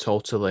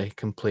totally,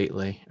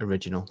 completely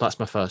original. That's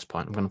my first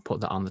point. I'm going to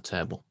put that on the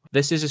table.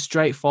 This is a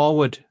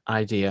straightforward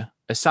idea.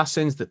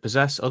 Assassins that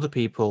possess other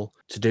people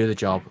to do the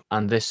job,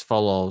 and this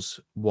follows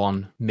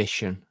one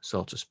mission,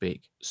 so to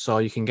speak. So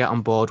you can get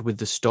on board with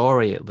the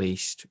story at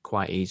least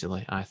quite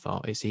easily, I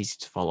thought. It's easy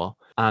to follow.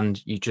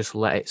 And you just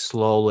let it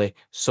slowly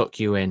suck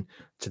you in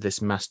to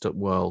this messed up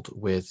world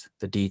with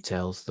the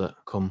details that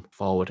come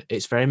forward.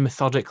 It's very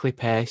methodically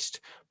paced,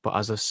 but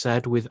as I've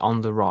said with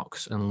On the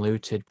Rocks and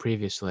Looted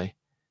previously,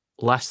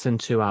 less than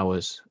 2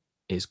 hours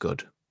is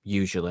good,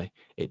 usually.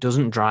 It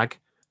doesn't drag.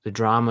 The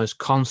drama's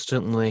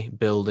constantly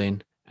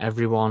building.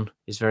 Everyone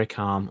is very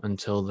calm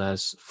until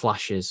there's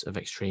flashes of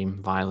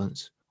extreme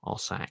violence or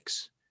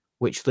sex.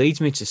 Which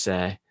leads me to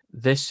say,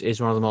 this is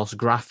one of the most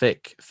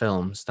graphic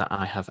films that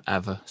I have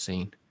ever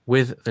seen.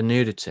 With the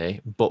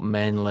nudity, but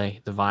mainly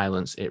the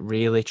violence, it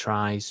really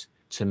tries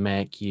to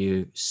make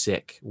you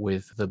sick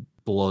with the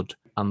blood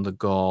and the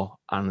gore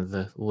and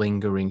the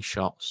lingering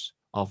shots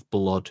of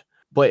blood.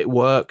 But it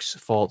works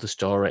for the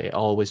story. It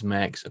always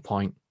makes a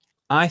point.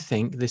 I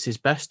think this is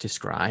best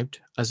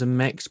described as a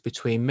mix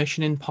between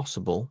Mission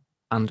Impossible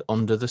and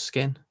Under the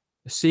Skin.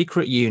 A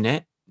secret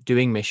unit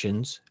doing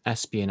missions,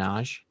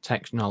 espionage,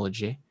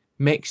 technology,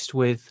 mixed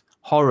with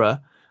horror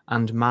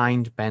and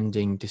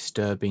mind-bending,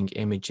 disturbing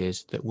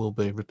images that will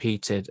be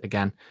repeated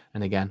again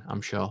and again,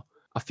 I'm sure.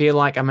 I feel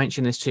like I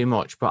mentioned this too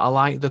much, but I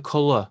like the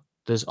colour.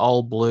 There's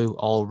all blue,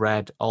 all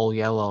red, all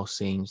yellow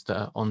scenes that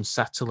are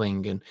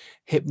unsettling and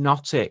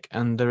hypnotic.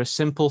 And there are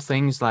simple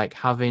things like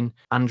having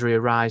Andrea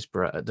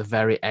Riseborough at the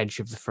very edge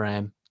of the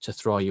frame to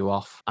throw you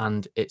off.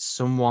 And it's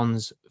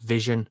someone's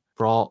vision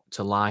brought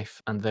to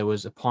life. And there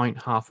was a point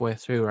halfway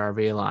through where I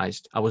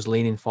realised I was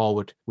leaning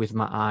forward with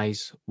my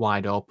eyes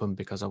wide open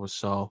because I was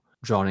so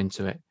drawn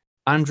into it.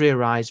 Andrea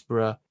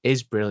Riseborough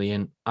is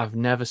brilliant. I've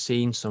never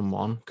seen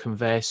someone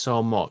convey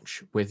so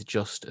much with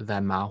just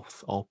their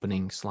mouth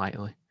opening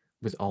slightly,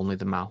 with only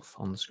the mouth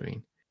on the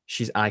screen.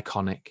 She's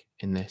iconic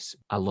in this.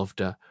 I loved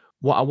her.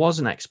 What I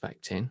wasn't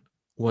expecting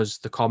was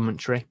the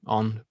commentary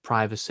on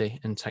privacy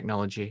and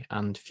technology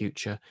and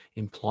future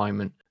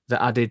employment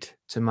that added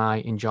to my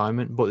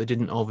enjoyment, but they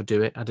didn't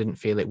overdo it. I didn't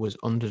feel it was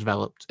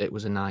underdeveloped. It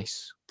was a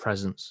nice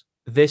presence.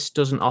 This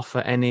doesn't offer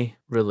any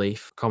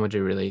relief, comedy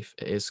relief.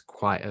 It is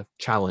quite a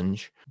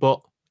challenge, but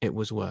it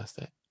was worth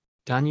it.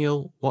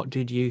 Daniel, what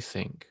did you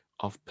think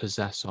of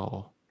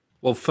Possessor?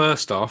 Well,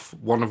 first off,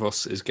 one of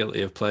us is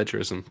guilty of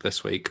plagiarism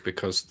this week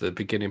because the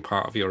beginning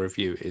part of your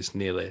review is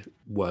nearly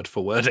word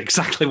for word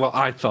exactly what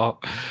I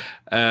thought.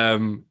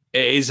 It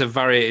is a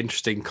very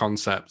interesting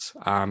concept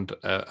and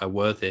a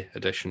worthy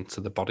addition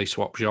to the body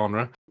swap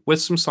genre, with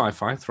some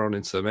sci-fi thrown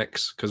into the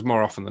mix, because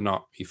more often than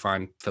not, you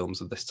find films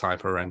of this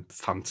type around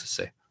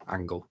fantasy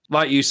angle.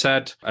 Like you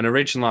said, an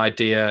original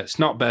idea. It's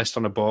not based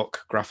on a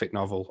book, graphic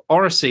novel,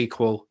 or a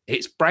sequel.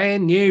 It's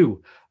brand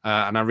new,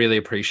 and I really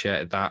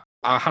appreciated that.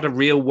 I had a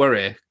real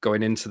worry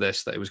going into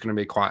this that it was going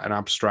to be quite an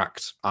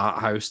abstract art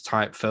house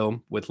type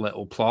film with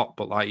little plot.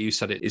 But like you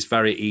said, it is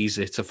very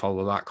easy to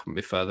follow that. Couldn't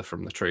be further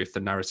from the truth.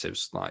 The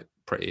narrative's like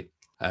pretty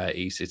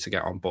easy to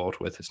get on board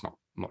with. It's not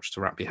much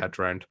to wrap your head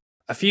around.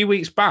 A few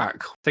weeks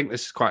back, I think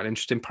this is quite an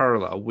interesting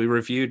parallel. We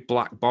reviewed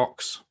Black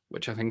Box,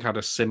 which I think had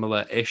a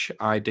similar-ish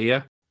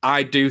idea.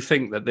 I do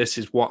think that this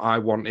is what I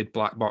wanted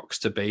Black Box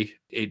to be.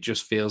 It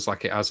just feels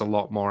like it has a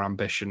lot more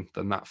ambition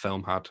than that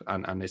film had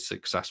and is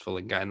successful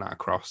in getting that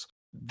across.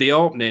 The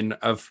opening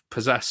of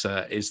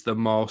Possessor is the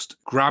most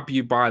grab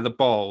you by the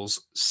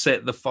balls,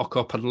 sit the fuck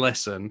up and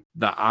listen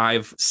that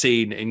I've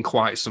seen in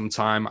quite some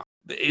time.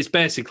 It's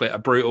basically a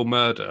brutal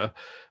murder,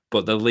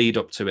 but the lead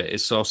up to it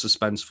is so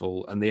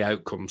suspenseful and the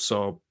outcome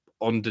so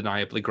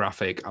undeniably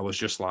graphic. I was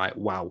just like,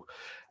 wow,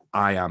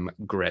 I am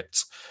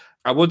gripped.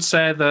 I would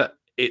say that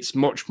it's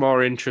much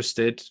more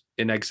interested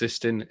in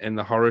existing in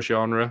the horror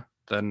genre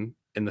than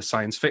in the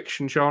science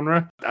fiction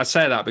genre. I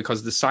say that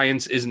because the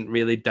science isn't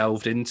really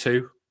delved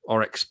into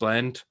or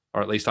explained,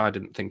 or at least I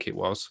didn't think it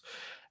was.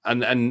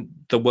 And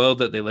the world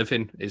that they live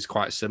in is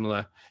quite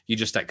similar. You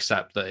just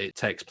accept that it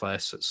takes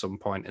place at some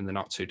point in the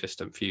not too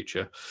distant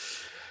future.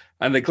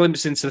 And the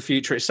glimpse into the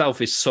future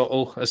itself is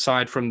subtle.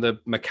 Aside from the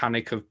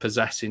mechanic of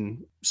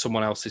possessing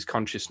someone else's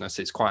consciousness,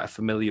 it's quite a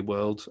familiar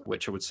world,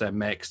 which I would say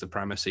makes the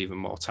premise even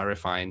more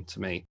terrifying to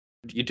me.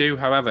 You do,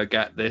 however,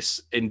 get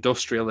this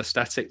industrial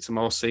aesthetic to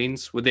most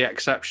scenes. With the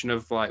exception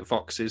of like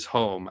Vox's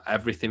home,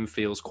 everything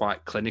feels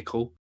quite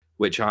clinical,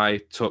 which I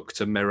took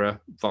to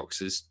mirror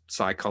Vox's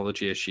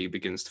psychology as she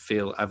begins to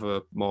feel ever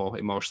more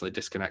emotionally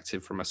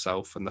disconnected from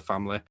herself and the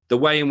family. The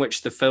way in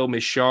which the film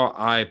is shot,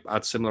 I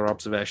had similar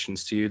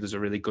observations to you. There's a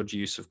really good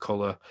use of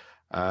colour,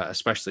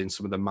 especially in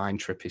some of the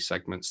mind-trippy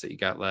segments that you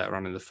get later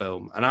on in the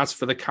film. And as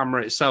for the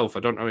camera itself, I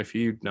don't know if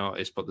you'd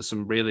noticed, but there's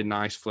some really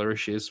nice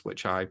flourishes,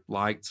 which I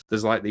liked.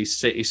 There's like these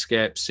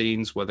cityscape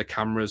scenes where the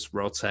camera's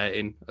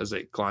rotating as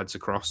it glides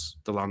across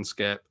the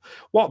landscape.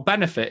 What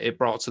benefit it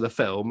brought to the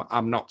film,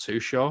 I'm not too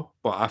sure,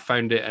 but I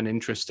found it an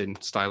interesting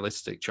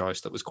stylistic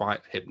choice that was quite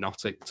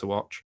hypnotic to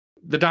watch.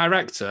 The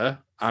director,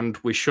 and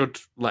we should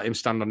let him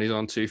stand on his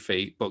own 2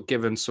 feet, but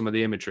given some of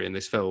the imagery in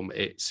this film,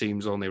 it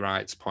seems only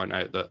right to point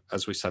out that,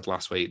 as we said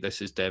last week,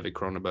 this is David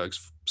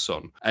Cronenberg's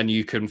son, and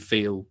you can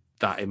feel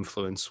that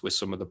influence with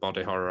some of the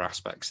body horror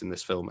aspects in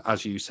this film.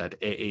 As you said,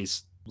 it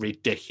is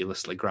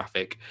ridiculously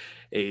graphic.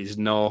 It is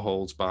no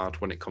holds barred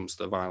when it comes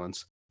to the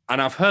violence.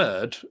 And I've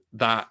heard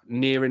that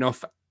near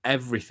enough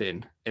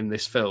everything in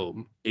this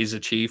film is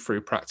achieved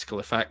through practical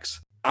effects.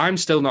 I'm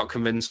still not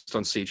convinced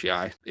on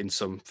CGI in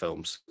some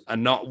films.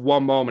 And not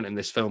one moment in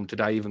this film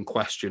did I even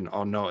question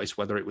or notice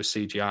whether it was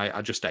CGI.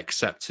 I just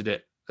accepted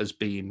it as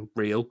being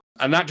real.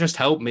 And that just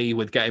helped me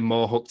with getting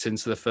more hooked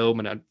into the film.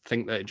 And I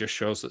think that it just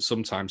shows that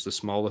sometimes the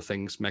smaller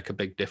things make a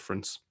big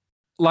difference.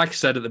 Like I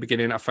said at the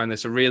beginning, I found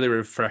this a really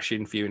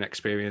refreshing viewing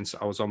experience.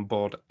 I was on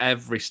board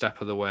every step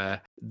of the way.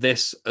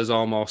 This has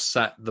almost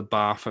set the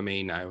bar for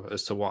me now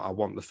as to what I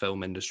want the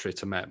film industry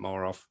to make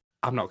more of.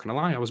 I'm not going to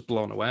lie, I was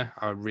blown away.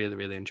 I really,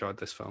 really enjoyed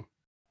this film.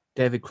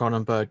 David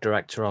Cronenberg,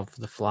 director of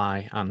The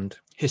Fly and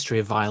History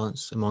of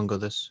Violence, among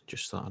others.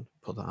 Just thought I'd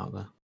put that out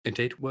there.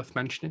 Indeed, worth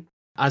mentioning.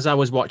 As I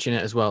was watching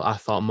it as well, I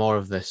thought more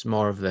of this,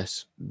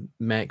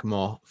 make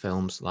more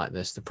films like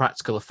this. The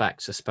practical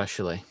effects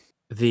especially.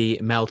 The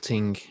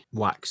melting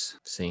wax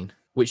scene,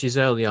 which is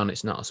early on,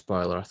 it's not a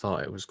spoiler. I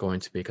thought it was going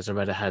to be because I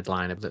read a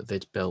headline that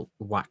they'd built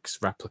wax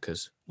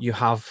replicas. You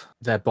have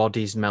their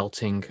bodies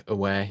melting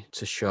away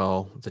to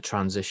show the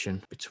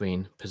transition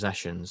between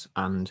possessions,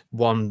 and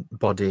one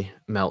body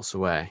melts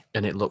away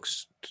and it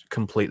looks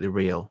completely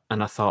real.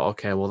 And I thought,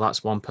 okay, well,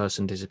 that's one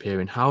person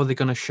disappearing. How are they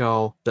going to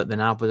show that they're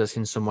now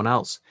possessing someone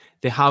else?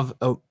 They have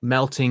a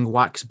melting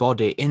wax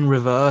body in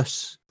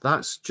reverse.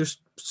 That's just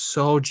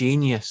so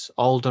genius,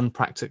 all done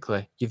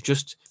practically. You've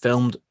just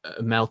filmed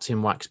a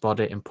melting wax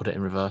body and put it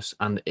in reverse,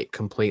 and it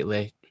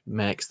completely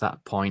makes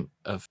that point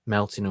of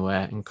melting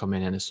away and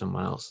coming in as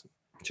someone else.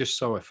 Just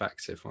so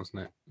effective,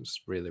 wasn't it? It was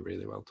really,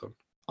 really well done.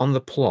 On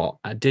the plot,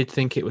 I did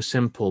think it was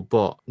simple,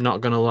 but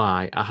not going to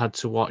lie, I had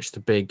to watch the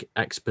big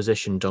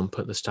exposition dump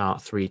at the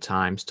start 3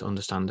 times to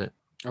understand it.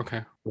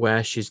 Okay.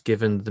 Where she's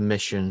given the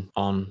mission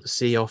on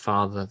see your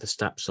father, the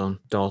stepson,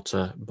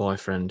 daughter,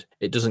 boyfriend.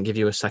 It doesn't give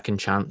you a second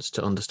chance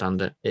to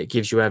understand it. It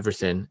gives you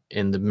everything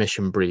in the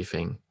mission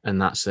briefing,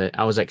 and that's it.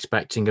 I was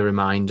expecting a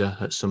reminder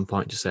at some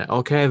point to say,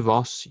 okay,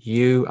 Voss,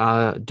 you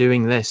are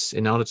doing this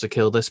in order to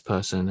kill this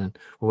person, and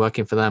we're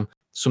working for them.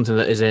 Something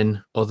that is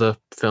in other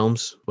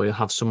films where you'll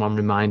have someone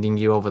reminding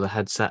you over the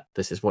headset,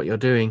 this is what you're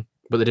doing.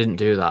 But they didn't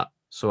do that.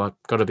 So I've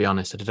got to be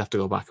honest, I did have to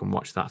go back and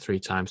watch that 3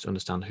 times to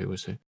understand who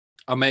was who.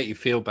 I'll make you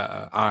feel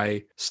better.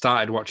 I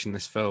started watching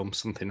this film,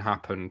 something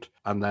happened,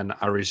 and then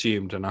I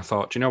resumed and I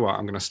thought, do you know what?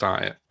 I'm going to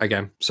start it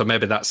again. So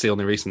maybe that's the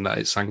only reason that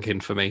it sank in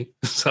for me.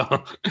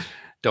 So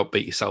don't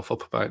beat yourself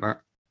up about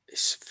that.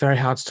 It's very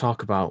hard to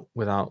talk about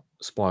without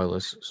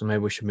spoilers. So maybe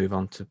we should move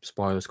on to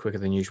spoilers quicker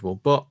than usual.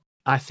 But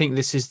I think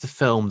this is the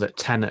film that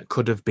Tenet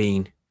could have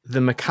been. The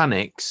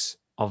mechanics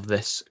of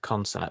this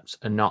concept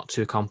are not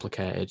too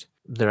complicated.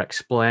 They're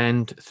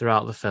explained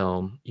throughout the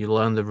film. You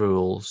learn the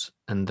rules,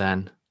 and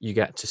then you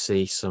get to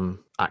see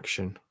some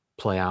action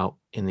play out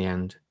in the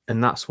end.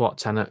 And that's what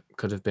Tenet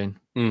could have been.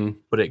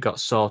 But it got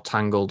so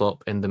tangled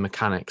up in the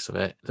mechanics of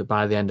it that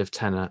by the end of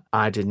Tenet,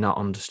 I did not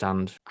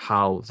understand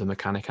how the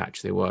mechanic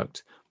actually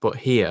worked. But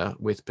here,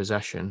 with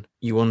Possession,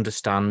 you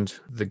understand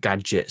the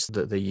gadgets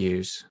that they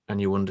use,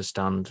 and you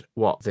understand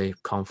what the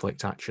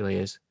conflict actually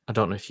is. I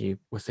don't know if you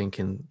were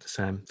thinking the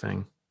same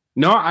thing.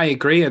 No, I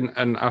agree.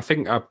 And I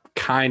think I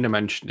kind of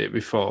mentioned it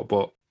before,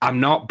 but I'm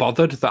not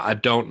bothered that I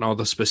don't know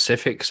the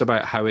specifics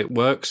about how it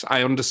works.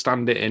 I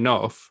understand it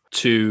enough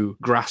to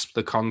grasp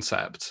the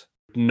concept.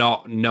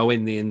 Not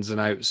knowing the ins and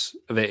outs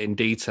of it in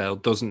detail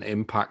doesn't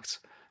impact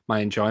my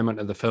enjoyment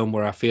of the film,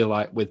 where I feel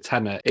like with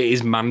Tenet, it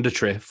is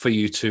mandatory for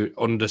you to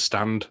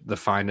understand the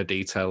finer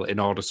detail in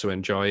order to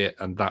enjoy it.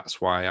 And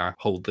that's why I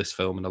hold this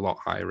film in a lot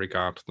higher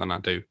regard than I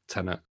do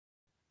Tenet.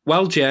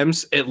 Well,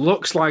 James, it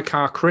looks like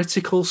our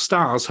critical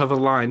stars have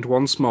aligned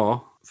once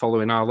more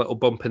following our little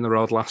bump in the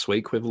road last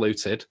week with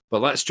Looted.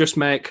 But let's just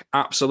make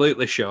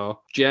absolutely sure.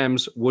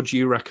 James, would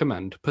you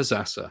recommend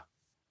Possessor?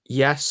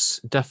 Yes,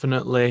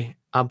 definitely,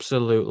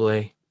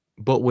 absolutely.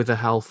 But with a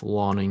health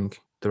warning,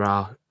 there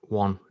are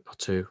 1 or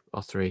 2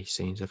 or 3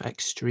 scenes of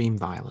extreme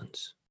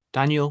violence.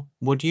 Daniel,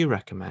 would you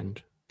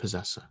recommend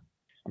Possessor?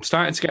 I'm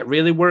starting to get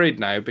really worried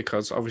now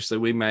because obviously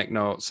we make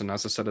notes, and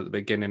as I said at the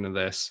beginning of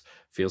this,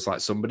 feels like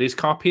somebody's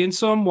copying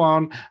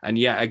someone. And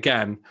yet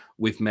again,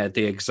 we've made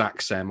the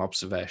exact same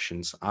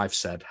observations. I've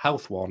said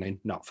health warning,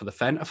 not for the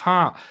faint of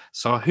heart.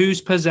 So who's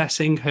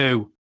possessing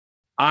who?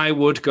 I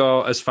would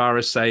go as far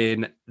as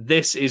saying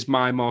this is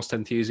my most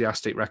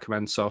enthusiastic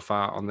recommend so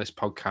far on this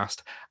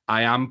podcast.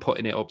 I am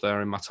putting it up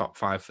there in my top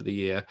 5 for the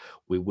year.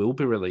 We will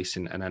be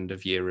releasing an end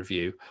of year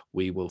review.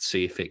 We will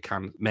see if it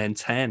can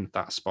maintain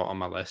that spot on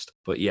my list.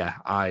 But yeah,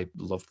 I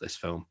love this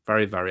film.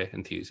 Very, very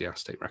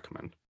enthusiastic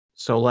recommend.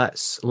 So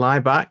let's lie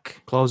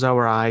back, close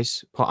our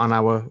eyes, put on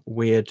our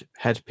weird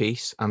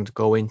headpiece, and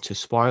go into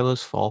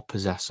spoilers for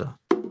Possessor.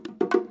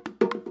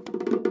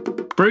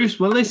 Bruce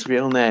Willis,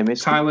 Real name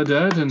is Tyler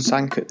Durden.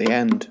 Sank at the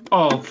end.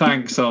 Oh,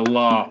 thanks a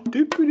lot.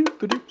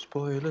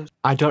 Spoilers.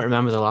 I don't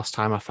remember the last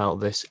time I felt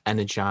this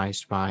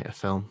energized by a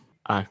film.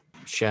 I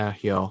share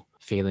your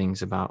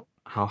feelings about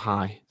how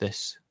high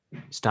this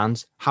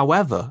stands.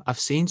 However, I've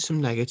seen some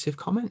negative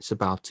comments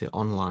about it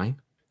online,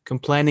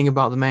 complaining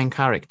about the main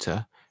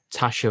character,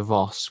 Tasha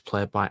Voss,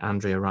 played by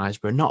Andrea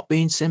Riseborough, not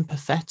being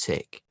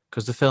sympathetic,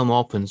 because the film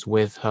opens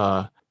with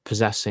her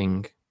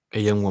possessing a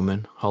young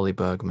woman, Holly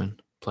Bergman,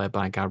 played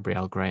by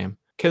Gabrielle Graham,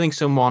 killing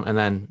someone and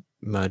then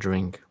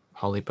murdering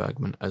Holly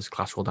Bergman as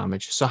collateral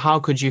damage. So how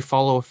could you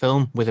follow a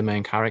film with a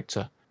main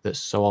character that's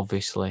so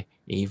obviously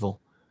evil?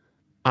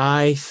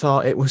 I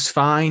thought it was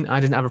fine.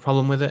 I didn't have a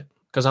problem with it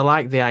because I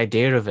like the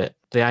idea of it.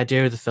 The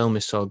idea of the film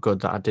is so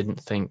good that I didn't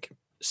think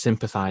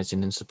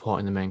sympathizing and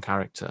supporting the main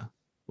character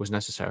was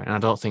necessary. And I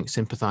don't think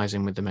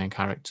sympathizing with the main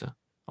character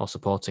or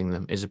supporting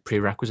them is a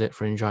prerequisite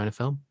for enjoying a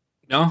film.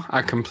 No,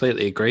 I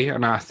completely agree.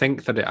 And I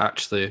think that it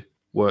actually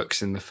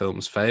works in the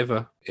film's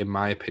favor, in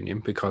my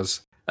opinion, because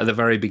at the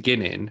very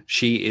beginning,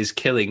 she is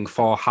killing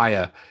for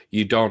hire.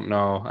 You don't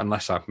know,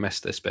 unless I've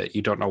missed this bit,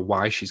 you don't know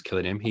why she's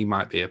killing him. He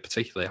might be a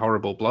particularly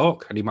horrible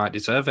bloke and he might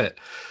deserve it.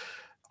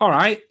 All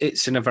right,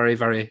 it's in a very,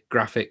 very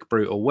graphic,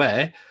 brutal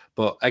way.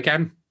 But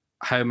again,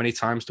 how many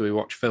times do we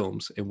watch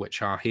films in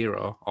which our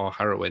hero or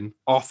heroine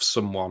off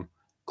someone?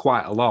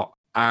 Quite a lot.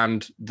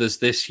 And there's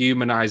this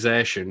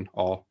humanization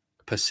or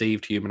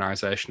perceived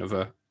humanization of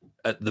her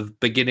at the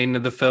beginning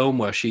of the film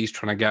where she's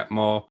trying to get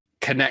more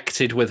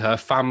connected with her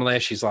family.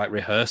 She's like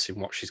rehearsing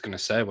what she's going to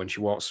say when she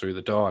walks through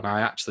the door. And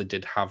I actually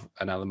did have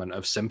an element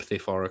of sympathy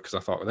for her because I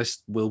thought, well,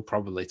 this will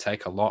probably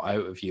take a lot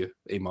out of you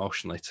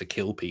emotionally to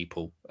kill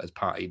people as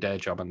part of your day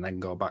job and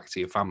then go back to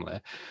your family.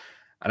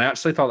 And I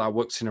actually thought that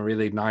works in a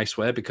really nice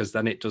way because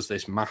then it does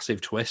this massive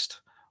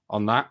twist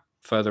on that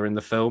further in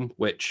the film,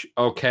 which,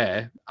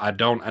 okay, I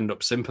don't end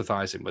up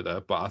sympathizing with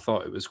her, but I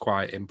thought it was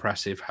quite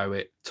impressive how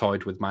it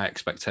toyed with my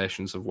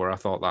expectations of where I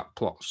thought that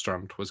plot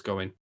strand was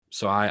going.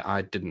 So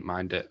I didn't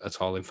mind it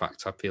at all. In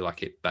fact, I feel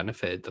like it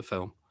benefited the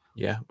film.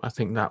 Yeah, I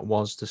think that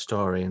was the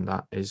story and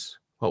that is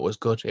what was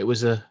good. It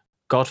was a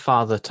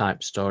Godfather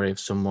type story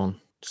of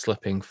someone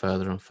slipping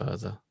further and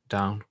further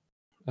down.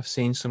 I've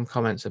seen some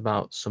comments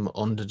about some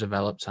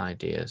underdeveloped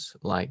ideas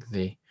like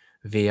the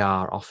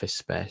VR office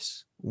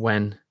space.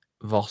 When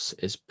Voss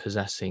is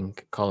possessing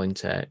Colin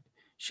Tate,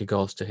 she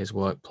goes to his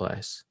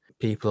workplace.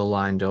 People are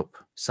lined up,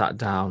 sat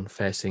down,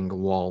 facing a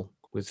wall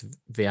with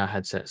VR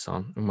headsets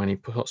on. And when he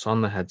puts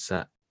on the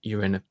headset,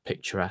 you're in a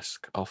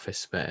picturesque office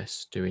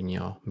space doing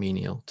your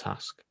menial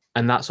task.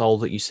 And that's all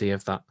that you see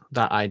of that.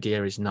 That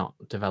idea is not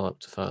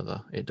developed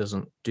further. It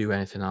doesn't do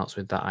anything else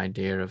with that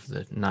idea of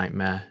the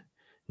nightmare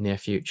near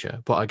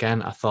future. But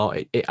again, I thought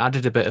it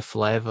added a bit of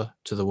flavour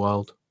to the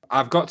world.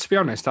 I've got to be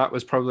honest, that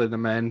was probably the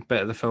main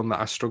bit of the film that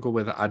I struggled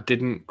with. I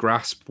didn't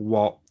grasp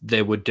what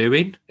they were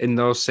doing in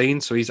those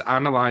scenes. So he's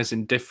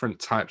analysing different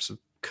types of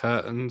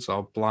curtains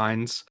or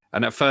blinds.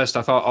 And at first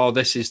I thought, oh,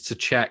 this is to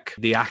check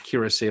the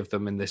accuracy of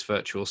them in this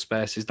virtual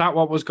space. Is that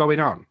what was going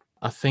on?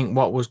 I think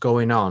what was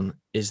going on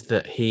is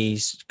that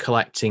he's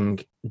collecting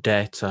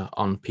data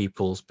on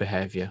people's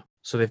behaviour.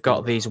 So they've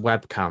got these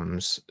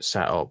webcams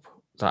set up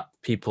that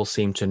people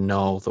seem to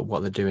know that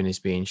what they're doing is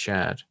being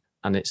shared.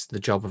 And it's the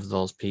job of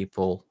those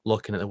people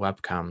looking at the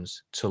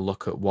webcams to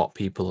look at what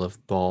people have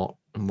bought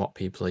and what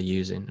people are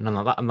using. And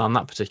on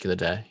that particular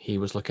day, he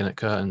was looking at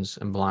curtains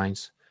and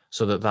blinds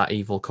so that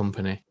evil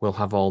company will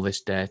have all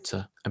this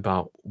data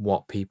about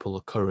what people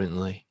are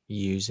currently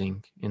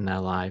using in their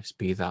lives,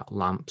 be that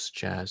lamps,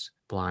 chairs,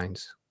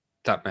 blinds.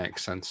 That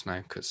makes sense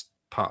now because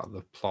part of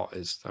the plot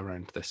is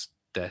around this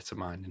data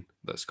mining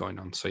that's going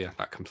on. So yeah,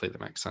 that completely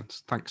makes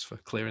sense. Thanks for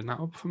clearing that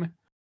up for me.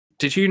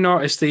 Did you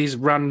notice these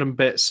random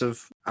bits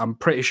of, I'm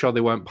pretty sure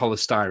they weren't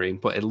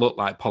polystyrene, but it looked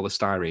like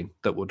polystyrene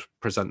that would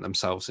present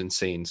themselves in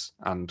scenes,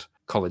 and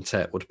Colin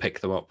Tate would pick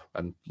them up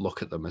and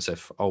look at them as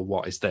if, oh,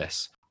 what is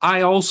this?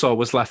 I also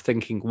was left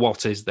thinking,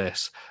 what is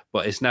this?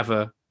 But it's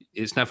never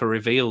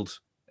revealed.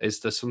 Is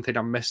there something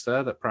I missed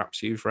there that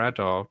perhaps you've read,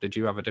 or did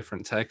you have a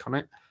different take on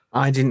it?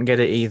 I didn't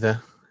get it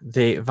either.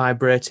 The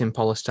vibrating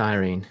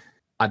polystyrene,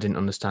 I didn't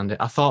understand it.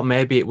 I thought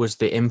maybe it was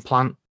the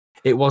implant.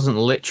 It wasn't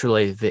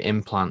literally the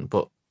implant,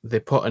 but they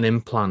put an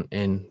implant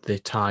in the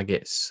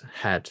target's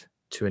head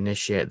to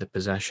initiate the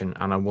possession,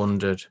 and I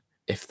wondered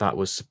if that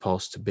was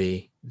supposed to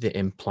be the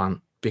implant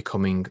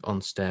becoming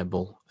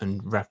unstable and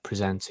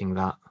representing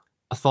that.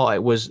 I thought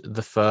it was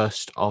the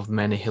first of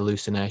many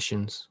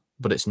hallucinations,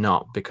 but it's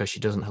not, because she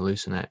doesn't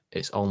hallucinate.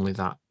 It's only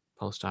that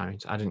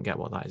polystyrene. I didn't get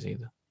what that is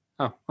either.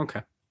 Oh,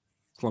 okay.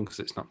 As long as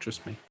it's not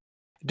just me.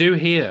 Do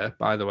hear,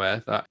 by the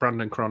way, that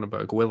Brandon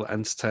Cronenberg will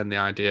entertain the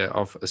idea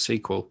of a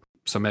sequel,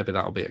 so maybe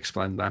that'll be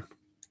explained then.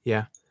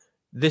 Yeah.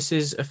 This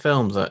is a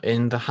film that,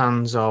 in the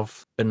hands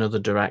of another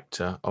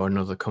director or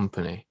another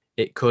company,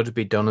 it could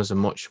be done as a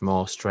much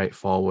more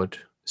straightforward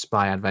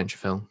spy adventure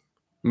film.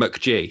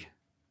 McG.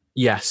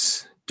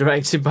 Yes.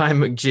 Directed by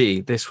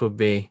McG, this would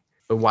be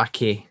a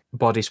wacky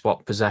body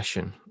swap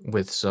possession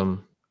with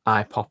some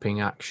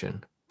eye-popping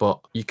action. But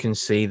you can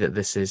see that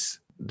this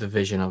is the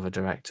vision of a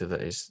director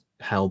that is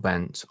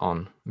hell-bent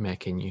on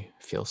making you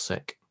feel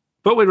sick.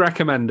 But we'd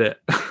recommend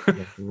it.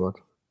 Yeah, we would.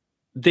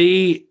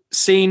 The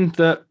scene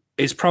that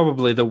is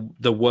probably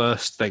the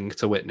worst thing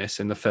to witness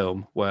in the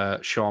film,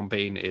 where Sean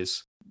Bean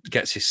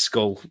gets his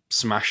skull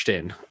smashed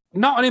in.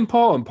 Not an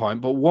important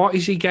point, but what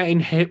is he getting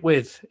hit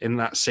with in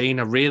that scene?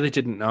 I really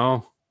didn't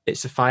know.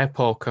 It's a fire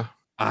poker.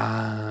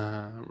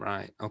 Ah,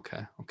 right.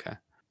 Okay.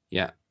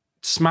 Yeah.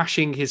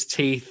 Smashing his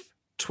teeth,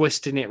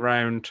 twisting it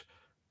round,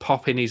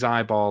 popping his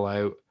eyeball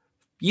out.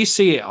 You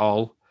see it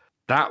all.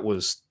 That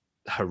was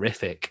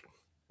horrific.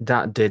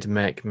 That did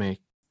make me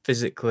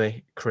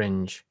physically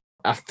cringe.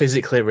 I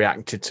physically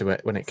reacted to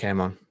it when it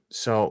came on.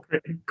 So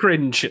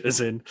cringe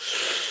as in,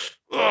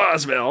 oh,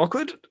 that's a bit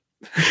awkward.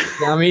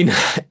 I mean,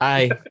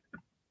 I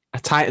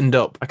tightened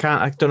up.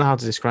 I don't know how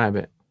to describe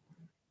it.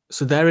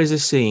 So there is a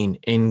scene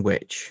in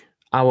which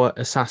our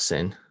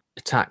assassin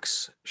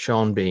attacks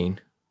Sean Bean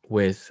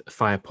with a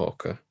fire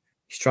poker.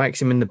 He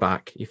strikes him in the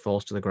back. He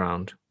falls to the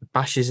ground,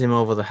 bashes him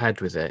over the head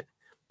with it.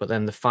 But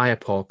then the fire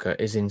poker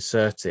is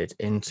inserted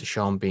into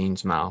Sean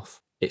Bean's mouth.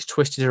 It's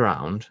twisted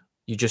around.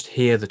 You just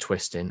hear the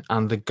twisting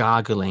and the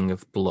gargling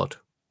of blood.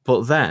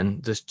 But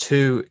then there's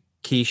two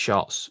key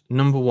shots.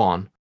 Number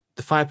one,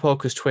 the fire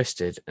poker's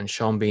twisted and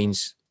Sean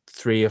Bean's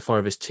 3 or 4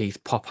 of his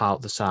teeth pop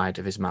out the side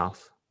of his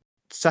mouth.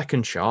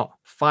 Second shot,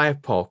 fire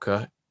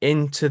poker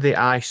into the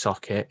eye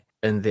socket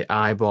and the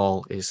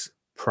eyeball is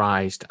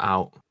prized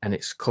out and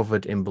it's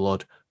covered in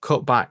blood.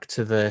 Cut back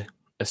to the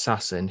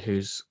assassin,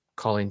 who's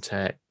Colin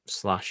Tate /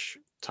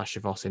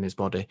 Tasha Voss in his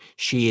body.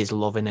 She is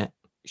loving it.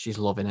 She's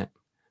loving it.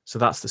 So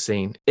that's the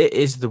scene. It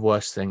is the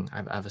worst thing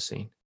I've ever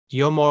seen.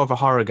 You're more of a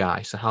horror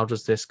guy, so how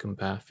does this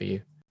compare for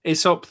you?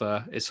 It's up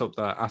there.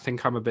 I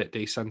think I'm a bit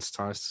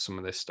desensitized to some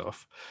of this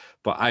stuff,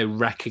 but I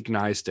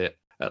recognized it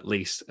at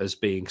least as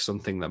being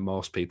something that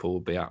most people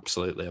would be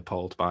absolutely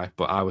appalled by.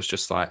 But I was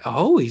just like,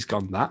 oh, he's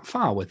gone that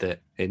far with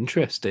it.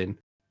 Interesting.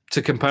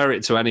 To compare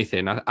it to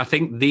anything, I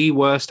think the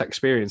worst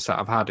experience that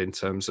I've had in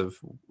terms of,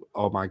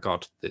 oh my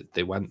God,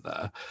 they went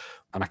there.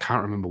 And I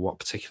can't remember what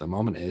particular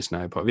moment it is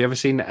now, but have you ever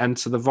seen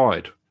Enter the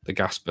Void, the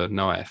Gaspar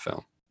Noé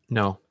film?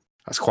 No.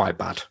 That's quite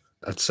bad.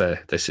 I'd say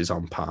this is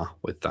on par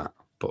with that,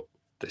 but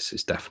this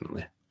is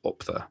definitely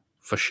up there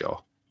for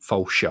sure.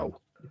 Faux show.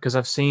 Because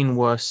I've seen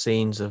worse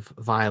scenes of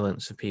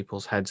violence of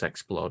people's heads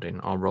exploding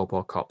or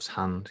Robocop's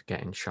hand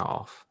getting shot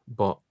off,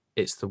 but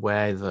it's the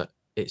way that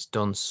it's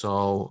done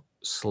so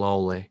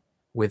slowly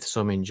with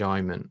some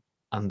enjoyment,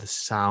 and the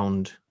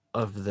sound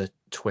of the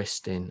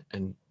twisting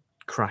and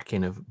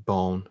cracking of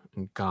bone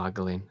and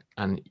gargling,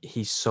 and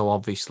he's so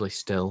obviously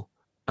still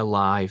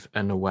alive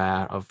and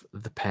aware of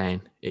the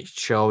pain. It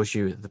shows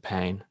you the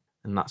pain,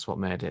 and that's what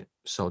made it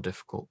so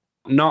difficult.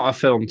 Not a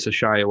film to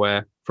shy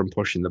away from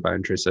pushing the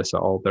boundaries this at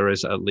all. There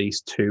is at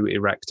least 2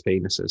 erect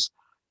penises,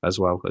 as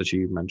well as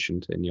you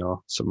mentioned in your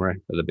summary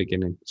at the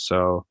beginning.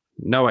 So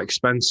no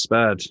expense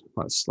spared.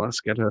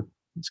 Let's get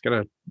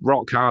a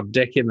rock hard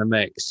dick in the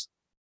mix.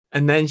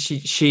 And then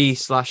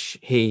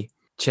she/he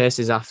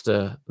chases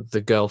after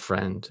the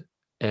girlfriend,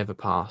 Ava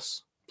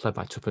Parse, played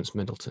by Tuppence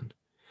Middleton.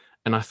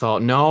 And I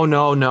thought, no,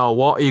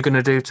 what are you going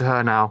to do to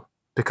her now?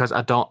 Because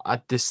I don't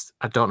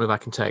know if I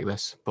can take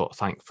this. But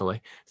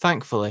thankfully,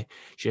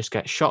 she just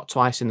gets shot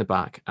twice in the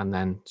back, and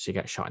then she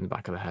gets shot in the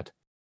back of the head.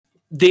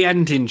 The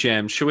ending,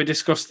 James. Shall we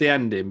discuss the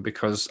ending?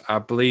 Because I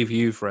believe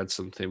you've read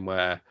something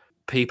where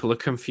people are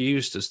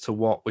confused as to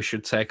what we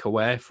should take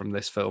away from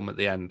this film at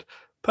the end.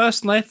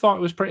 Personally, I thought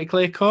it was pretty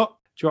clear cut.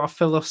 Do you want to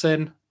fill us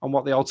in on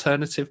what the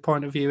alternative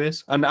point of view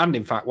is? And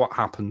in fact, what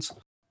happens?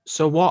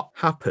 So what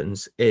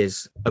happens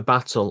is a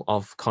battle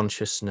of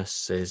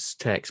consciousnesses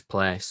takes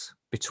place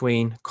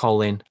between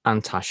Colin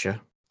and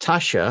Tasha.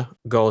 Tasha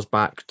goes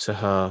back to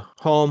her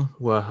home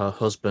where her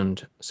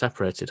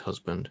separated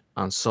husband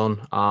and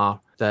son are.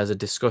 There's a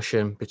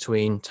discussion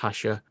between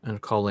Tasha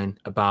and Colin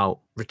about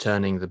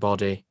returning the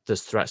body.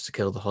 There's threats to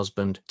kill the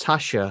husband.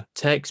 Tasha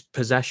takes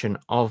possession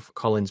of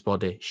Colin's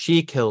body.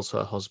 She kills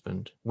her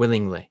husband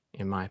willingly,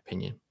 in my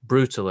opinion,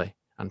 brutally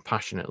and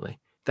passionately.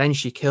 Then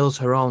she kills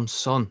her own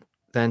son.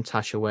 Then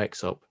Tasha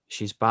wakes up.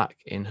 She's back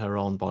in her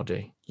own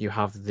body. You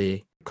have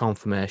the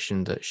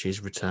confirmation that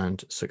she's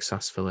returned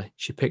successfully.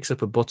 She picks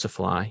up a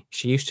butterfly.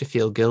 She used to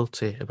feel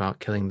guilty about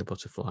killing the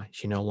butterfly.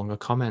 She no longer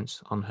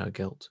comments on her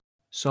guilt.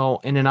 So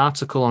in an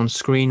article on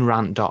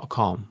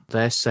screenrant.com,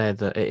 they say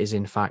that it is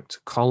in fact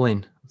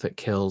Colin that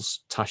kills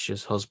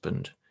Tasha's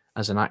husband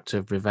as an act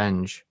of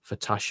revenge for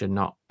Tasha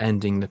not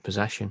ending the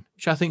possession,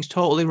 which I think is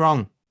totally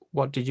wrong.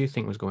 What did you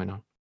think was going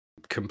on?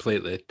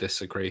 Completely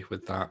disagree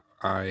with that.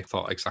 I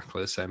thought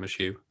exactly the same as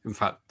you. In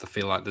fact, I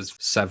feel like there's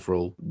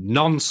several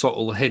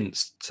non-subtle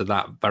hints to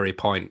that very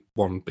point.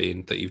 One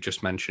being that you've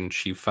just mentioned,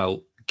 she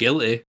felt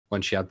guilty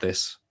when she had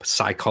this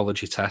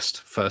psychology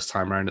test first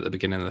time around at the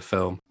beginning of the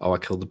film. Oh, I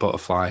killed the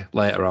butterfly.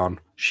 Later on,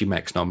 she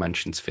makes no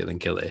mention to feeling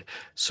guilty.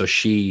 So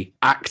she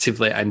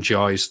actively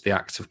enjoys the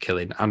act of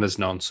killing and has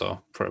known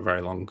so for a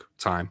very long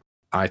time.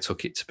 I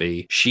took it to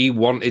be she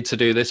wanted to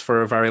do this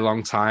for a very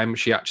long time.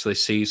 She actually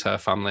sees her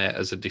family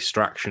as a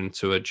distraction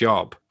to a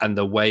job. And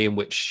the way in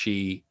which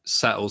she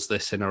settles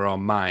this in her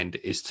own mind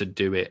is to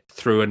do it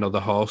through another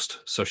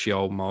host. So she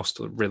almost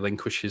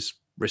relinquishes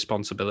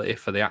responsibility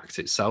for the act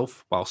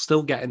itself while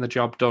still getting the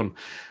job done.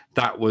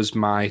 That was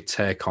my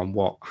take on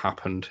what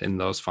happened in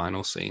those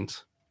final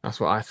scenes.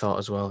 That's what I thought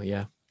as well,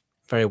 yeah.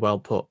 Very well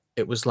put.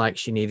 It was like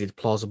she needed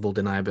plausible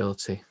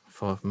deniability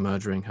for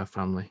murdering her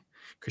family,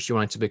 because she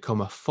wanted to become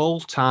a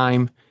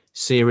full-time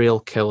serial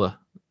killer,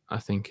 I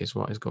think is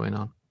what is going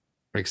on.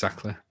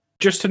 Exactly.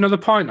 Just another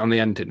point on the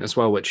ending as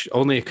well, which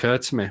only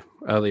occurred to me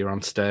earlier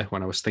on today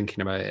when I was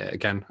thinking about it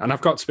again. And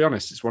I've got to be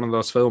honest, it's one of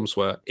those films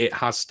where it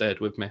has stayed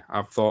with me.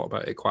 I've thought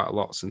about it quite a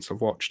lot since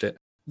I've watched it.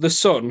 The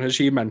son,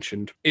 as you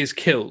mentioned, is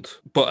killed,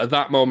 but at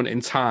that moment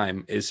in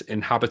time is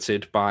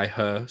inhabited by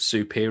her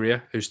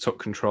superior who's took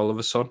control of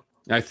the son.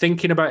 Now,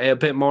 thinking about it a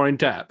bit more in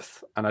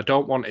depth, and I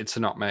don't want it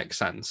to not make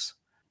sense,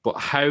 but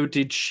how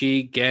did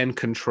she gain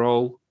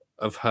control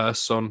of her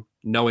son,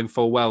 knowing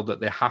full well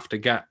that they have to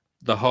get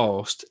the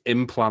host,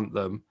 implant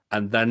them,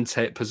 and then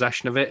take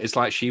possession of it? It's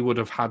like she would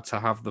have had to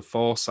have the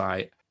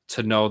foresight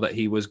to know that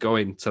he was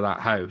going to that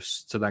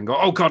house to then go,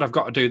 oh God, I've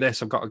got to do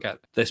this. I've got to get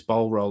this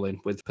ball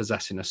rolling with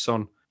possessing a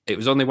son. It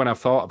was only when I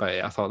thought about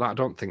it, I thought, I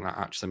don't think that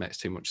actually makes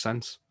too much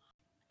sense.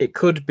 It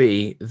could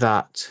be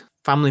that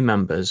family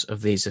members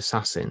of these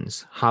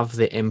assassins have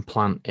the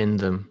implant in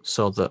them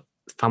so that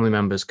family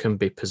members can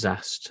be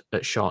possessed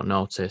at short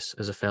notice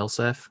as a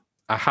failsafe.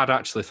 I had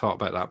actually thought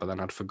about that, but then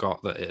I'd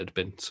forgot that it had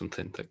been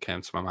something that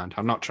came to my mind.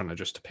 I'm not trying to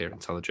just appear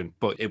intelligent,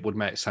 but it would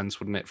make sense,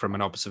 wouldn't it, from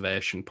an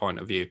observation point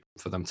of view,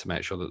 for them to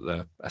make sure that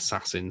the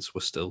assassins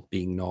were still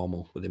being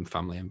normal within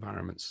family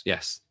environments.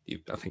 Yes,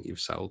 I think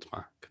you've settled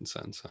my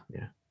concerns there.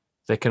 Yeah.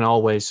 They can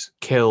always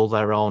kill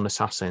their own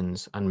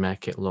assassins and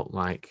make it look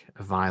like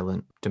a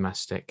violent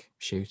domestic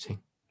shooting.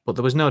 But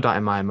there was no doubt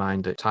in my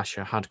mind that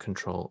Tasha had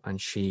control, and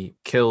she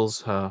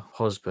kills her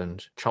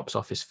husband, chops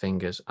off his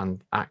fingers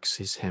and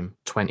axes him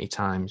 20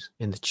 times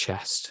in the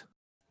chest.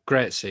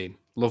 Great scene.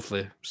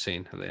 Lovely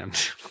scene at the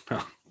end.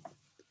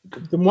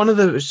 One of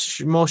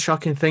the more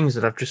shocking things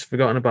that I've just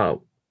forgotten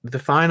about, the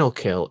final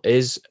kill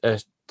is a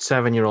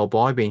 7-year-old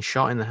boy being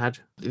shot in the head.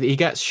 He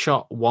gets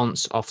shot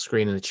once off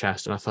screen in the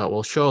chest, and I thought,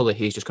 well, surely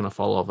he's just going to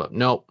fall over.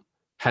 Nope.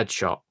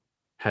 Headshot.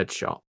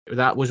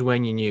 That was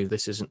when you knew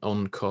this is an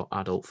uncut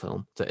adult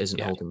film that isn't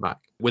holding back.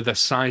 With a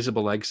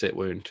sizable exit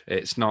wound.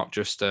 It's not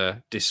just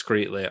a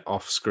discreetly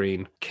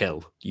off-screen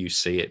kill. You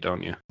see it,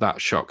 don't you?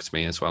 That shocked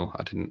me as well.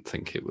 I didn't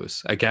think it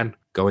was, again,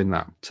 going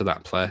to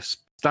that place.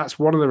 That's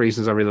one of the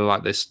reasons I really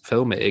like this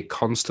film. It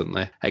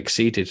constantly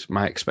exceeded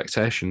my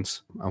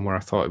expectations and where I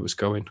thought it was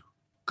going.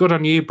 Good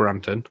on you,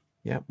 Brandon.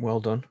 Yeah, well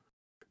done.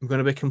 I'm going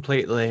to be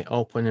completely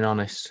open and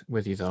honest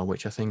with you, though,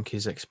 which I think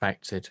is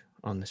expected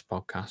on this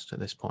podcast at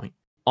this point.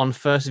 On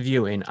first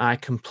viewing, I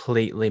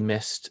completely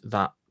missed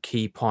that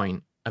key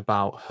point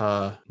about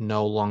her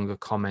no longer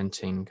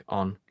commenting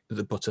on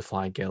the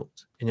butterfly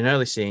guilt. In an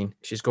early scene,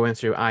 she's going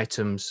through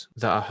items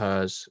that are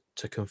hers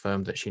to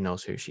confirm that she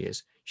knows who she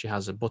is. She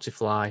has a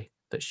butterfly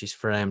that she's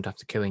framed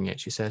after killing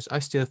it. She says, I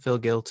still feel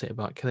guilty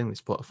about killing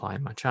this butterfly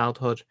in my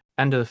childhood.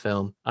 End of the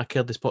film. I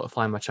killed this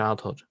butterfly in my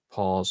childhood.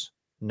 Pause.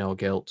 No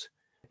guilt.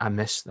 I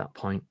missed that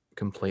point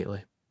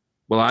completely.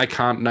 Well, I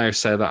can't now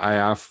say that I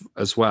have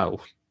as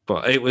well,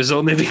 but it was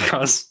only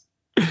because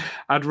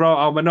I'd wrote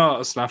all my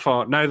notes and I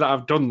thought, now that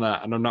I've done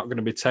that and I'm not going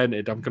to be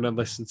tainted, I'm going to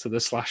listen to the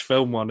Slash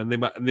Film one. And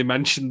they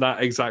mentioned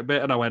that exact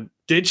bit and I went,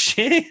 did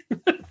she?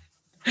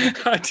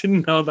 I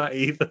didn't know that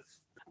either.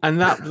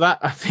 And that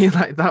I feel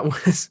like that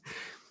was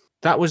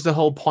That was the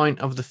whole point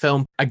of the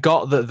film. I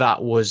got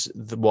that was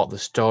what the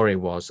story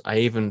was. I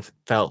even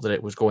felt that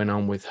it was going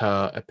on with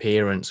her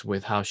appearance,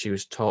 with how she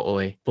was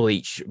totally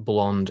bleached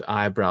blonde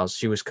eyebrows.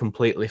 She was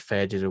completely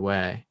faded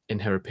away in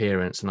her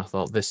appearance. And I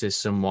thought, this is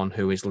someone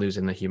who is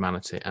losing their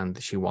humanity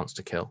and she wants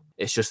to kill.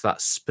 It's just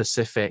that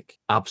specific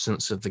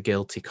absence of the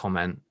guilty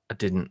comment. I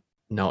didn't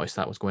notice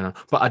that was going on.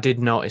 But I did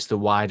notice the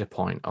wider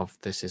point of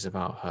this is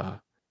about her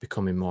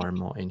becoming more and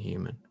more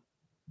inhuman.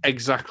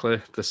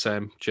 Exactly the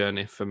same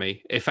journey for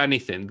me. If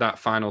anything, that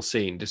final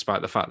scene,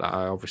 despite the fact that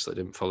I obviously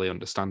didn't fully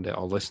understand it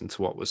or listen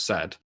to what was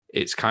said,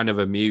 it's kind of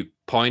a mute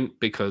point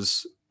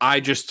because I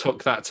just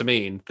took that to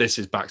mean this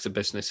is back to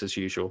business as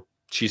usual.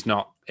 She's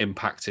not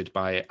impacted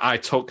by it. I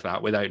took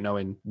that without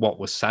knowing what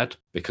was said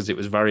because it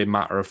was very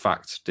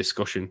matter-of-fact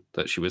discussion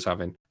that she was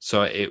having.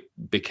 So it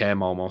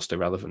became almost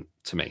irrelevant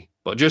to me.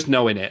 But just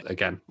knowing it,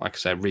 again, like I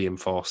said,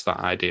 reinforced that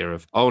idea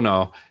of, oh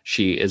no,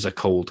 she is a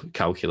cold,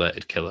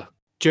 calculated killer.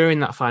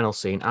 During that final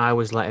scene, I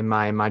was letting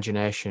my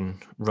imagination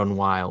run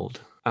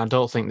wild. I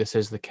don't think this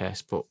is the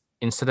case, but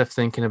instead of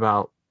thinking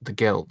about the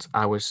guilt,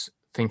 I was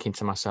thinking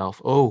to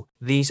myself, oh,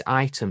 these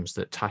items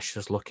that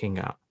Tasha's looking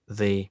at,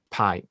 the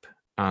pipe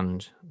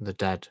and the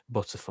dead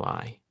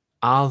butterfly,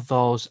 are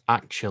those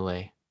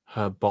actually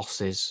her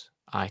boss's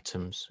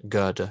items?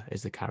 Gerda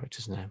is the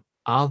character's name.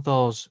 Are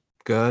those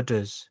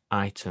Gerda's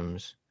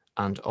items?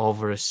 And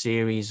over a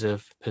series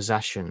of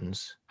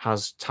possessions,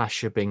 has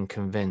Tasha been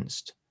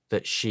convinced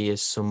that she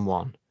is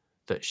someone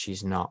that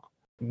she's not?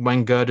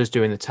 When Gerda's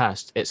doing the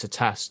test, it's a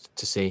test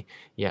to see,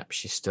 yep,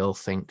 she still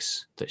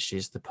thinks that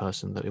she's the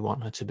person that we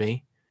want her to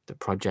be. The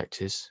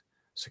project is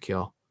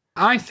secure.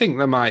 I think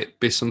there might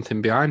be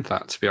something behind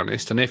that, to be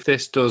honest. And if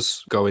this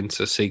does go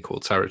into sequel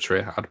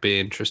territory, I'd be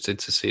interested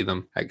to see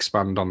them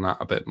expand on that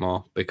a bit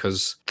more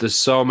because there's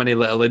so many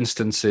little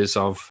instances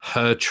of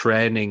her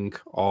training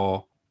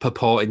or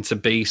purporting to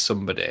be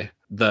somebody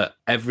that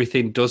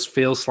everything does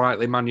feel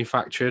slightly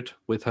manufactured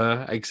with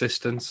her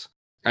existence.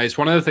 And it's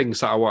one of the things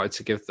that I wanted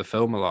to give the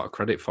film a lot of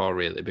credit for,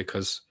 really,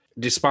 because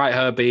despite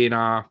her being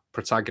our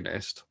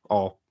protagonist,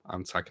 or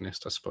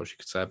antagonist, I suppose you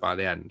could say, by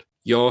the end,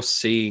 you're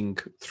seeing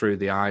through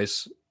the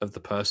eyes of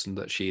the person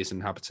that she is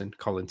inhabiting,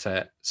 Colin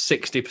Tate.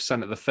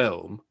 60% of the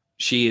film,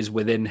 she is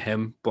within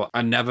him, but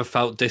I never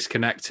felt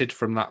disconnected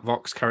from that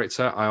Vox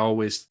character. I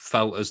always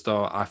felt as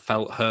though I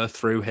felt her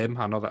through him.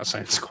 I know that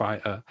sounds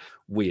quite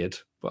weird,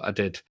 but I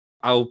did.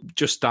 I'll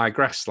just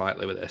digress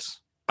slightly with this.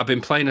 I've been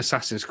playing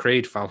Assassin's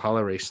Creed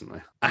Valhalla recently,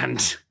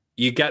 and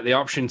you get the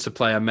option to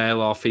play a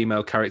male or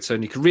female character,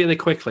 and you can really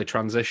quickly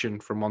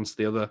transition from one to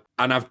the other.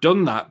 And I've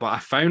done that, but I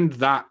found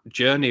that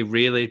journey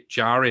really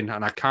jarring,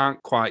 and I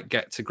can't quite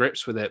get to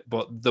grips with it.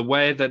 But the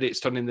way that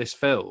it's done in this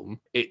film,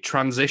 it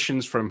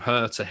transitions from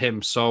her to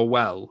him so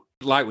well.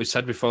 Like we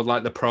said before,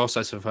 like the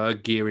process of her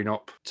gearing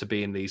up to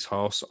be in these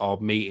horse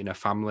or meeting a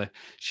family,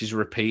 she's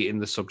repeating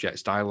the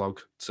subject's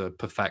dialogue to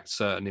perfect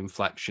certain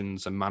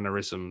inflections and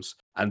mannerisms.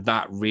 And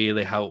that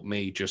really helped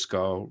me just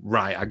go,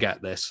 right, I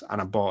get this.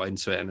 And I bought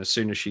into it. And as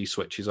soon as she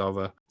switches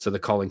over to the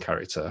Colin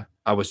character,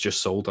 I was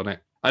just sold on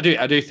it. I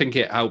do think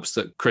it helps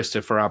that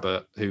Christopher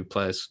Abbott, who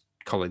plays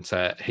Colin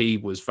Tate, he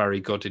was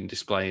very good in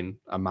displaying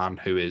a man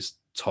who is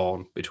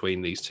torn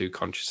between these two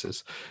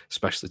consciences,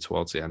 especially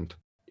towards the end.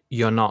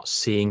 You're not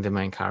seeing the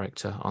main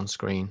character on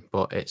screen,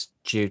 but it's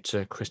due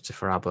to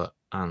Christopher Abbott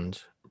and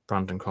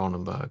Brandon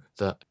Cronenberg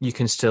that you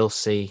can still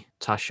see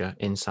Tasha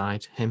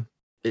inside him.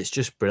 It's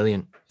just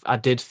brilliant. I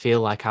did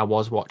feel like I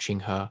was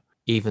watching her,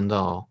 even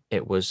though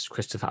it was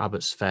Christopher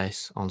Abbott's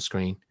face on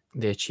screen.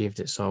 They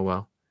achieved it so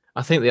well.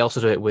 I think they also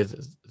do it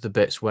with the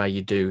bits where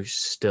you do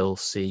still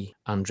see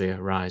Andrea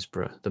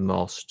Riseborough, the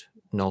most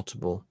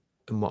notable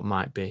and what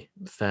might be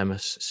the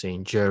famous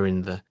scene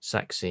during the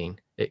sex scene.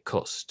 It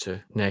cuts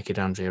to naked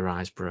Andrea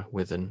Riseborough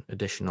with an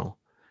additional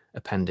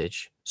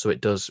appendage. So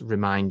it does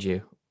remind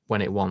you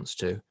when it wants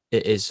to.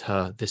 It is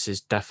her. This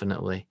is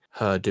definitely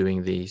her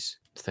doing these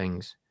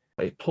things.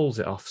 It pulls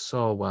it off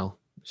so well.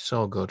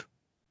 So good.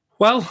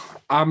 Well,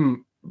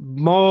 I'm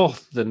more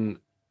than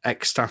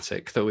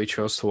ecstatic that we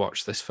chose to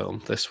watch this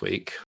film this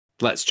week.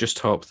 Let's just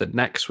hope that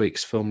next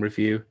week's film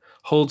review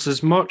holds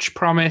as much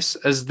promise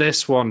as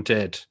this one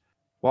did.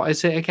 What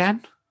is it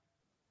again?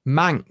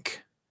 Mank,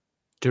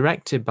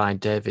 directed by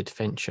David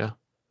Fincher,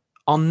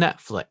 on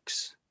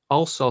Netflix,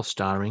 also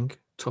starring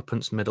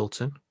Tuppence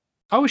Middleton.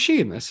 Oh, is she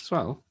in this as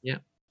well? Yeah.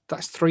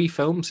 That's 3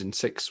 films in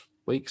 6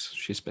 weeks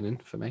she's been in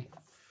for me.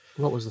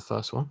 What was the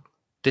first one?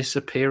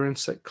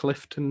 Disappearance at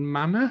Clifton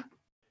Manor?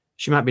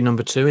 She might be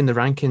number 2 in the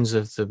rankings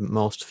of the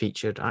most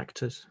featured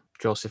actors.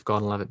 Joseph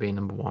Gordon-Levitt being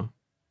number 1.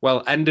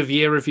 Well, end of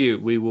year review,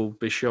 we will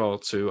be sure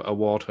to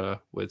award her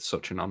with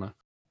such an honour.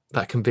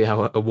 That can be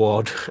our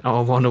award,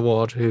 our one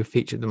award who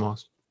featured the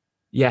most.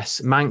 Yes,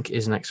 Mank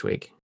is next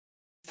week.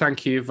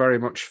 Thank you very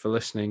much for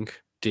listening,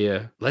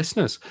 dear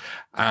listeners.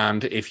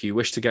 And if you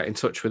wish to get in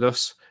touch with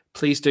us,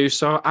 please do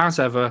so, as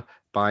ever,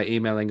 by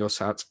emailing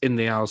us at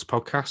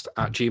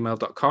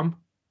intheowlspodcast@gmail.com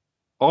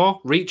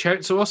or reach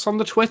out to us on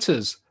the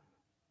Twitters.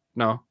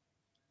 No,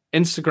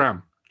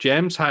 Instagram.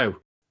 James, how?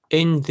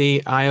 In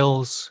the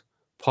Isles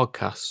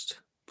podcast,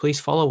 please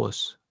follow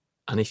us.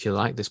 And if you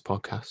like this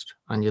podcast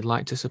and you'd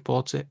like to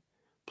support it,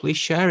 please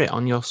share it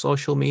on your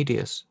social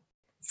medias.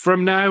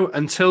 From now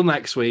until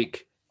next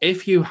week,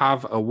 if you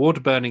have a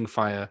wood-burning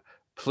fire,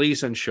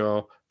 please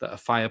ensure that a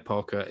fire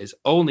poker is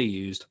only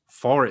used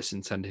for its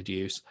intended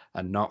use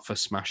and not for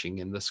smashing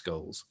in the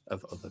skulls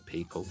of other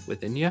people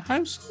within your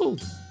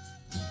household.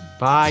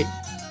 Bye.